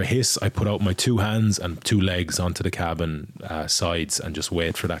time I hear a hiss, I put out my 2 hands and 2 legs onto the cabin sides and just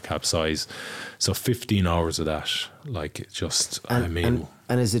wait for that capsize. So 15 hours of that, like it just,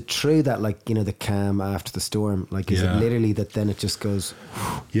 And is it true that, like, the calm after the storm, like, is it literally that then it just goes?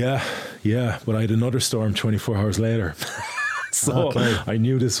 Yeah. But I had another storm 24 hours later. So okay. I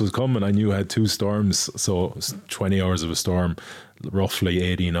knew this was coming. I knew I had 2 storms. So 20 hours of a storm, roughly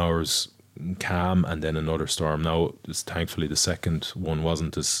 18 hours calm, and then another storm. Now, thankfully, the second one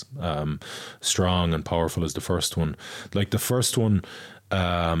wasn't as strong and powerful as the first one. Like the first one,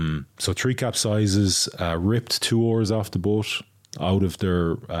 so 3 capsizes, ripped 2 oars off the boat out of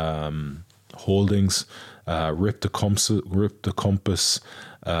their holdings, ripped the compass.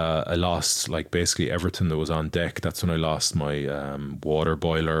 I lost like basically everything that was on deck. That's when I lost my water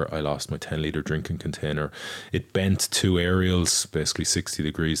boiler. I lost my 10-litre drinking container. It bent 2 aerials, basically 60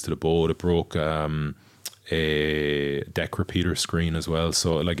 degrees to the boat. It broke a deck repeater screen as well.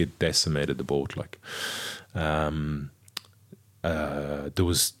 So like it decimated the boat. Like there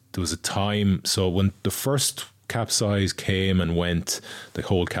was a time. So when the first capsize came and went, the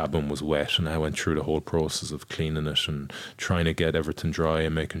whole cabin was wet, and I went through the whole process of cleaning it and trying to get everything dry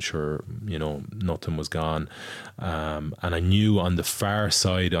and making sure nothing was gone, and I knew on the far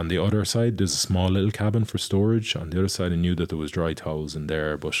side, on the other side, there's a small little cabin for storage. On the other side, I knew that there was dry towels in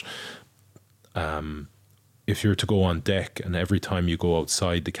there, but if you're to go on deck, and every time you go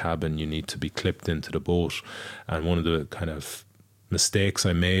outside the cabin you need to be clipped into the boat, and one of the kind of mistakes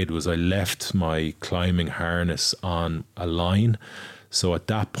I made was I left my climbing harness on a line. So at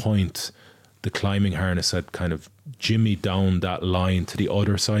that point, the climbing harness had kind of jimmied down that line to the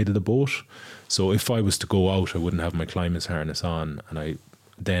other side of the boat. So if I was to go out, I wouldn't have my climbing harness on, and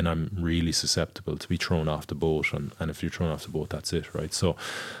then I'm really susceptible to be thrown off the boat, and if you're thrown off the boat, that's it, right? So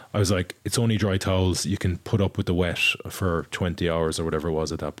I was like, it's only dry towels, you can put up with the wet for 20 hours or whatever it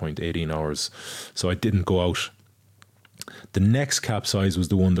was at that point, 18 hours. So I didn't go out. The next capsize was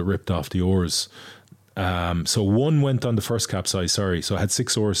the one that ripped off the oars. So one went on the first capsize, sorry. So I had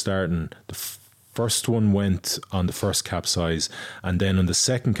 6 oars starting. The first one went on the first capsize, and then on the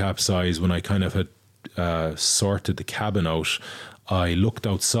second capsize, when I kind of had sorted the cabin out, I looked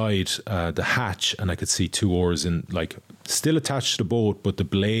outside the hatch, and I could see 2 oars in, like, still attached to the boat, but the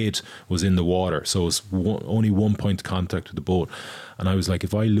blade was in the water, so it was only 1 point of contact with the boat. And I was like,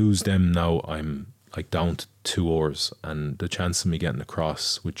 if I lose them now, I'm like down to 2 oars, and the chance of me getting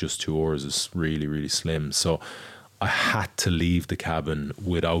across with just 2 oars is really, really slim. So I had to leave the cabin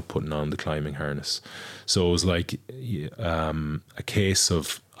without putting on the climbing harness. So it was like a case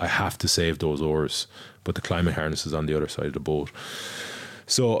of, I have to save those oars, but the climbing harness is on the other side of the boat.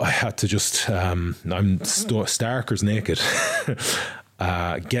 So I had to just, I'm stark as naked,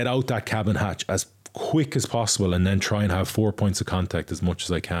 get out that cabin hatch as quick as possible, and then try and have 4 points of contact as much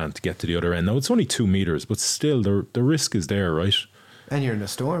as I can to get to the other end. Now, it's only 2 meters, but still the risk is there, right? And you're in a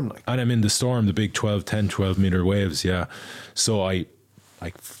storm, like. And I'm in the storm, the big 12 meter waves, yeah. So I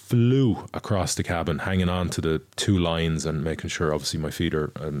flew across the cabin, hanging on to the 2 lines and making sure, obviously, my feet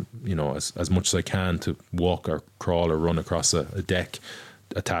are, as much as I can to walk or crawl or run across a deck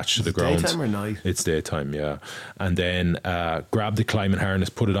attached to the ground. Daytime or night? It's daytime, yeah. And then grab the climbing harness,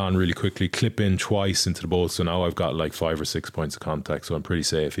 put it on really quickly, clip in twice into the boat. So now I've got like 5 or 6 points of contact, so I'm pretty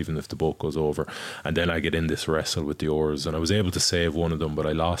safe even if the boat goes over. And then I get in this wrestle with the oars, and I was able to save one of them, but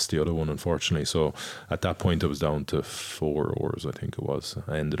I lost the other one, unfortunately. So at that point I was down to 4 oars, I think it was.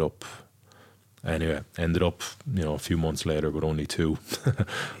 I ended up a few months later with only 2.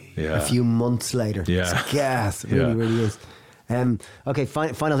 Yeah. A few months later. Yeah. It's gas. It really, really is. Okay,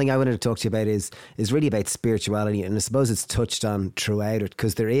 final thing I wanted to talk to you about is really about spirituality, and I suppose it's touched on throughout it,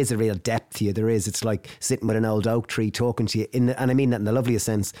 because there is a real depth to you. There is. It's like sitting with an old oak tree talking to you, and I mean that in the loveliest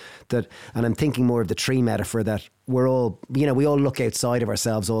sense. And I'm thinking more of the tree metaphor, that we're all, we all look outside of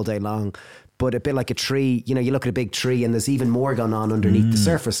ourselves all day long, but a bit like a tree, you look at a big tree and there's even more going on underneath the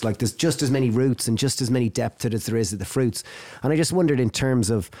surface. Like there's just as many roots and just as many depth to it as there is at the fruits. And I just wondered, in terms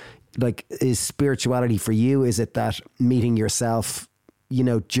of, like, is spirituality for you, is it that meeting yourself,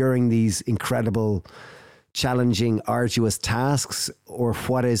 during these incredible, challenging, arduous tasks, or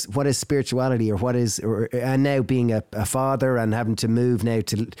what is spirituality, and now being a father and having to move now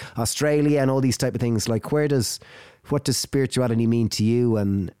to Australia and all these type of things, like what does spirituality mean to you,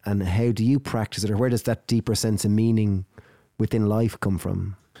 and how do you practice it, or where does that deeper sense of meaning within life come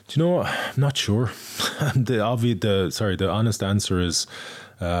from? Do you know what? I'm not sure. The honest answer is,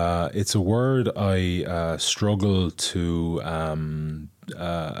 it's a word I struggle to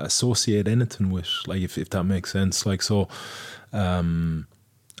associate anything with, like, if that makes sense. Like, so,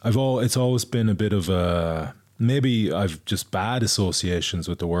 it's always been a bit of a, maybe I've just bad associations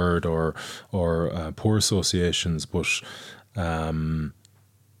with the word, or poor associations, but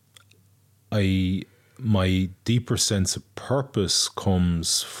my deeper sense of purpose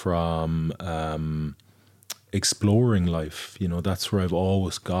comes from exploring life. That's where I've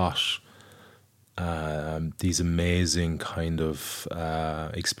always got these amazing kind of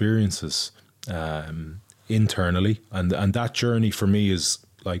experiences internally, and that journey for me is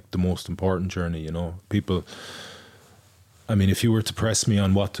like the most important journey. People, I mean, if you were to press me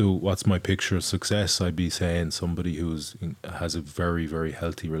on what's my picture of success, I'd be saying somebody has a very, very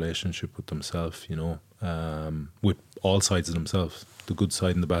healthy relationship with themselves, with all sides of themselves, the good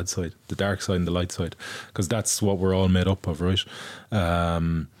side and the bad side, the dark side and the light side, because that's what we're all made up of, right?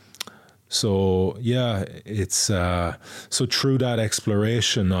 So yeah, it's so through that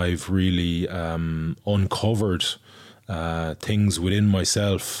exploration, I've really uncovered things within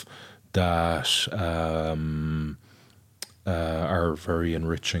myself that are very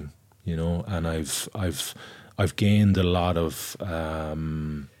enriching, and I've gained a lot of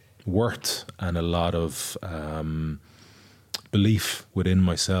worth and a lot of belief within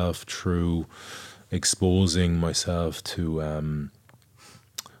myself through exposing myself to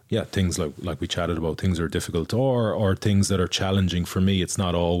things like we chatted about, things that are difficult or things that are challenging for me. It's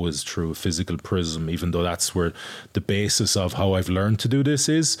not always through a physical prism, even though that's where the basis of how I've learned to do this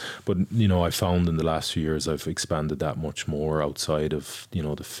is. But, I found in the last few years I've expanded that much more outside of,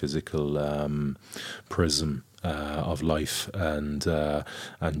 the physical prism of life, and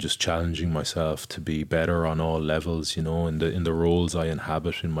just challenging myself to be better on all levels, in the roles I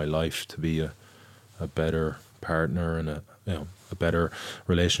inhabit in my life, to be a better partner and a better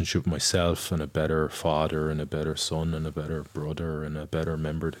relationship with myself, and a better father, and a better son, and a better brother, and a better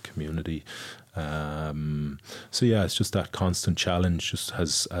member of the community. So yeah, it's just that constant challenge just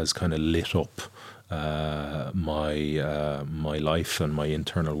has kind of lit up my life and my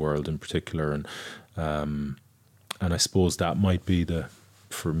internal world in particular, and I suppose that might be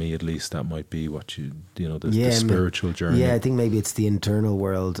for me at least, that might be what the spiritual journey. Yeah, I think maybe it's the internal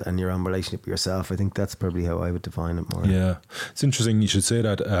world and your own relationship with yourself. I think that's probably how I would define it more. Yeah, it's interesting you should say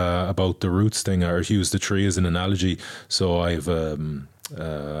that about the roots thing, or use the tree as an analogy. So I've a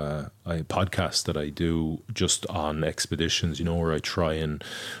podcast that I do just on expeditions, where I try and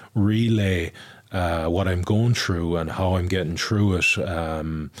relay what I'm going through and how I'm getting through it,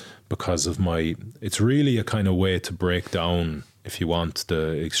 because of it's really a kind of way to break down, if you want,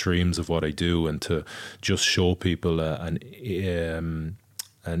 the extremes of what I do, and to just show people an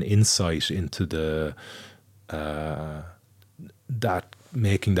insight into that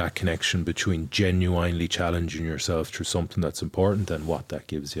making that connection between genuinely challenging yourself through something that's important and what that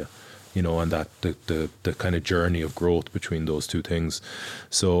gives you, and that the kind of journey of growth between those two things.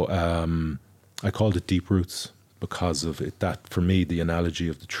 So I called it Deep Roots because of it. That for me, the analogy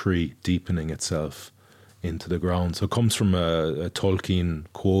of the tree deepening itself into the ground. So it comes from a Tolkien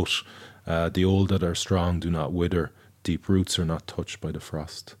quote: "The old that are strong do not wither; deep roots are not touched by the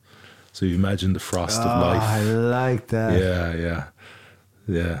frost." So you imagine the frost of life. I like that.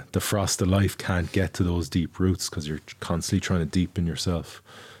 Yeah. The frost of life can't get to those deep roots because you're constantly trying to deepen yourself.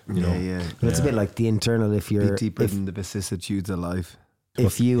 Yeah. But it's a bit like the internal. If you're deeper than the vicissitudes of life.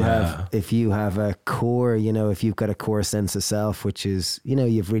 If you have a core, if you've got a core sense of self, which is,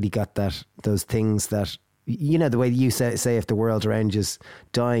 you've really got those things that, the way you say if the world around you's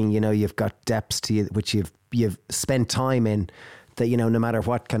dying, you've got depths to you, which you've spent time in, that, no matter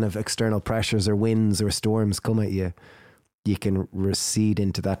what kind of external pressures or winds or storms come at you, you can recede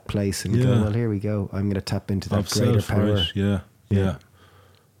into that place and go, well, here we go. I'm going to tap into that greater power. Right. Yeah.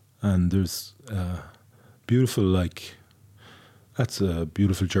 And there's beautiful, that's a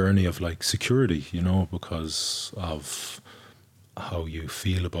beautiful journey of security, because of how you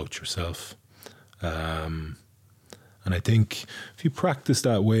feel about yourself. And I think if you practice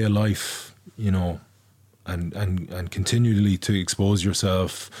that way of life, and continually to expose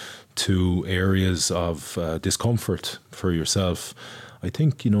yourself to areas of discomfort for yourself, I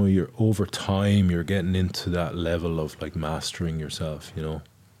think, you're over time, you're getting into that level of mastering yourself,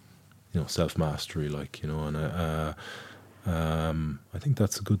 self-mastery, and I think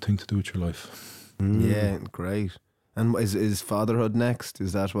that's a good thing to do with your life. Yeah, great. And is fatherhood next?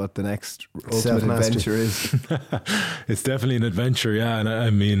 Is that what the next ultimate adventure is? It's definitely an adventure, yeah. And I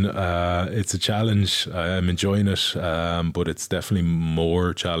mean, it's a challenge. I'm enjoying it, but it's definitely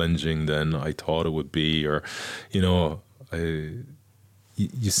more challenging than I thought it would be. Or, you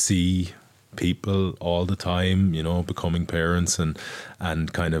see people all the time, becoming parents, and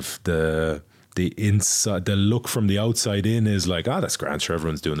kind of the inside, the look from the outside in is that's grand, sure,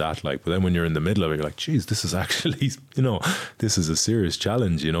 everyone's doing that, but then when you're in the middle of it, you're like, geez, this is actually, this is a serious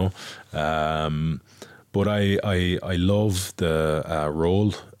challenge, but I love the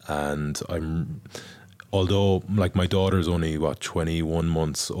role, and although my daughter's only 21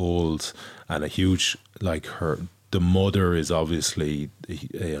 months old, and a huge, the mother is obviously,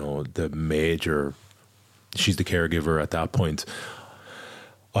 the major, she's the caregiver at that point.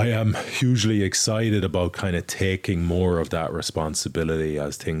 I am hugely excited about kind of taking more of that responsibility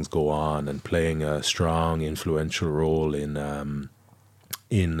as things go on, and playing a strong, influential role in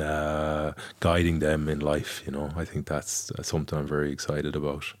guiding them in life. I think that's something I'm very excited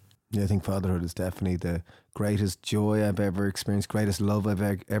about. Yeah, I think fatherhood is definitely the greatest joy I've ever experienced, greatest love I've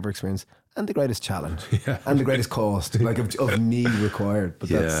ever experienced, and the greatest challenge, and the greatest cost, of me required. But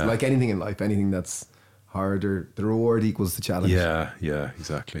that's like anything in life, anything that's harder, the reward equals the challenge. Yeah,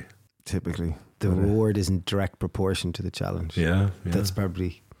 exactly. Typically. The reward is in direct proportion to the challenge. Yeah. That's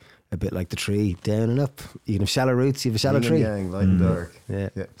probably a bit like the tree, down and up. You can have shallow roots, you have a shallow tree. Yang, light and dark. Yeah.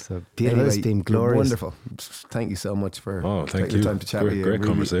 So beautiful. It's been glorious. Wonderful. Thank you so much for taking the time to chat with you. Great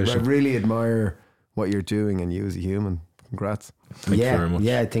conversation. I really admire what you're doing and you as a human. Congrats. Thank you very much.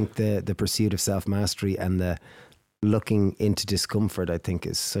 Yeah, I think the pursuit of self-mastery and the looking into discomfort, I think,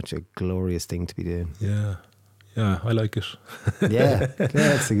 is such a glorious thing to be doing. Yeah, I like it. Yeah,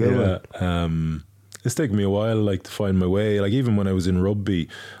 it's a good one. It's taken me a while, to find my way. Even when I was in rugby,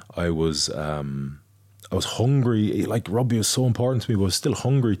 I was hungry. Rugby was so important to me, but I was still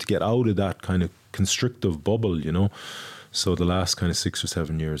hungry to get out of that kind of constrictive bubble, So the last kind of 6 or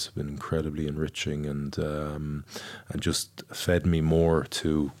 7 years have been incredibly enriching, and just fed me more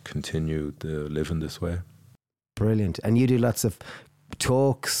to continue living this way. Brilliant. And you do lots of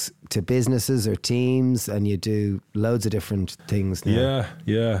talks to businesses or teams, and you do loads of different things now.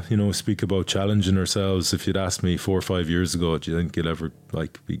 Yeah. Speak about challenging ourselves. If you'd asked me 4 or 5 years ago, do you think you'll ever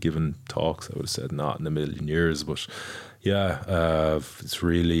be giving talks? I would have said not in a million years. But it's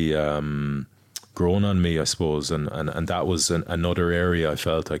really grown on me, I suppose, and that was another area I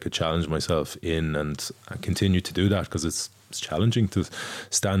felt I could challenge myself in, and I continue to do that because it's challenging to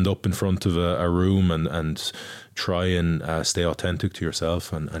stand up in front of a room and try and stay authentic to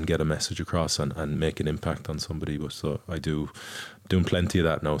yourself and get a message across and make an impact on somebody. But so I doing plenty of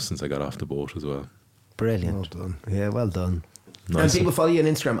that now since I got off the boat as well. Brilliant. Well done. Yeah, well done. Nice. And people follow you on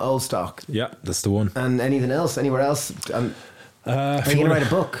Instagram, Old Stock. Yeah, that's the one. And anything else? Anywhere else? Are you going to write a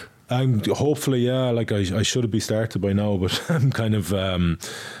book? I'm hopefully, I should be started by now, but I'm kind of,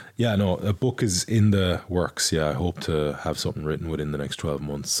 a book is in the works. Yeah, I hope to have something written within the next 12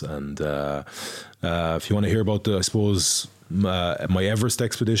 months. And if you want to hear about my Everest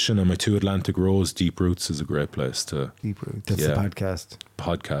expedition and my 2 Atlantic rows, Deep Roots is a great place to. Deep Roots. That's the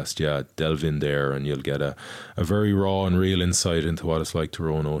podcast. Yeah, delve in there and you'll get a very raw and real insight into what it's like to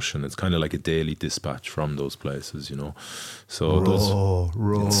row an ocean. It's kind of like a daily dispatch from those places, So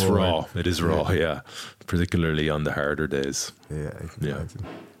it's raw. It is raw, yeah. Particularly on the harder days. Yeah, I can imagine.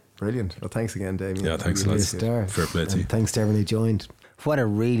 Brilliant. Well, thanks again, Damien. Yeah, thanks a lot. Fair play to you. Thanks to everyone who joined. What a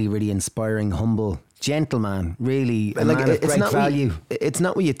really, really inspiring, humble gentleman. Really, a man of great value. It's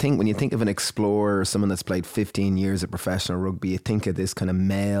not what you think when you think of an explorer or someone that's played 15 years of professional rugby. You think of this kind of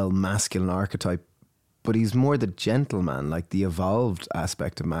male, masculine archetype. But he's more the gentleman, like the evolved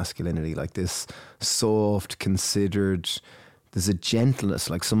aspect of masculinity, like this soft, considered. There's a gentleness,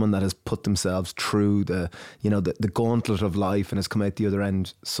 like someone that has put themselves through the gauntlet of life and has come out the other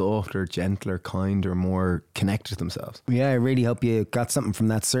end softer, gentler, kinder, more connected to themselves. Yeah, I really hope you got something from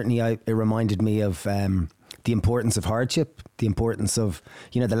that. Certainly, it reminded me of the importance of hardship, the importance of,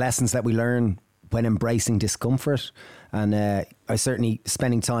 the lessons that we learn when embracing discomfort. And I certainly,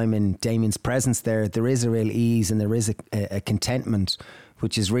 spending time in Damien's presence there is a real ease and there is a contentment,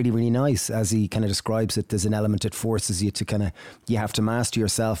 which is really, really nice. As he kind of describes it, there's an element that forces you to you have to master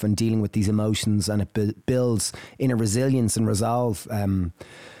yourself and dealing with these emotions, and it builds inner resilience and resolve,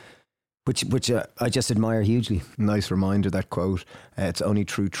 which I just admire hugely. Nice reminder, that quote, it's only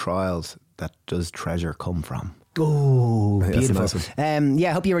through trials that does treasure come from. Oh, beautiful. Nice.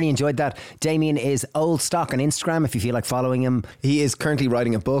 I hope you really enjoyed that. Damien is Old Stock on Instagram if you feel like following him. He is currently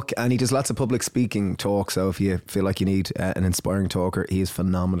writing a book and he does lots of public speaking talks, so if you feel like you need an inspiring talker, he is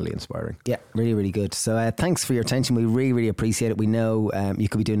phenomenally inspiring. Yeah, really, really good. So thanks for your attention. We really, really appreciate it. We know you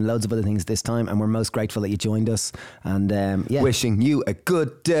could be doing loads of other things this time, and we're most grateful that you joined us. And wishing you a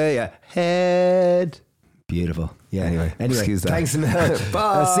good day ahead. Beautiful. Yeah. Anyway, excuse that. Thanks. Bye.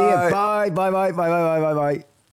 I'll see you. Bye.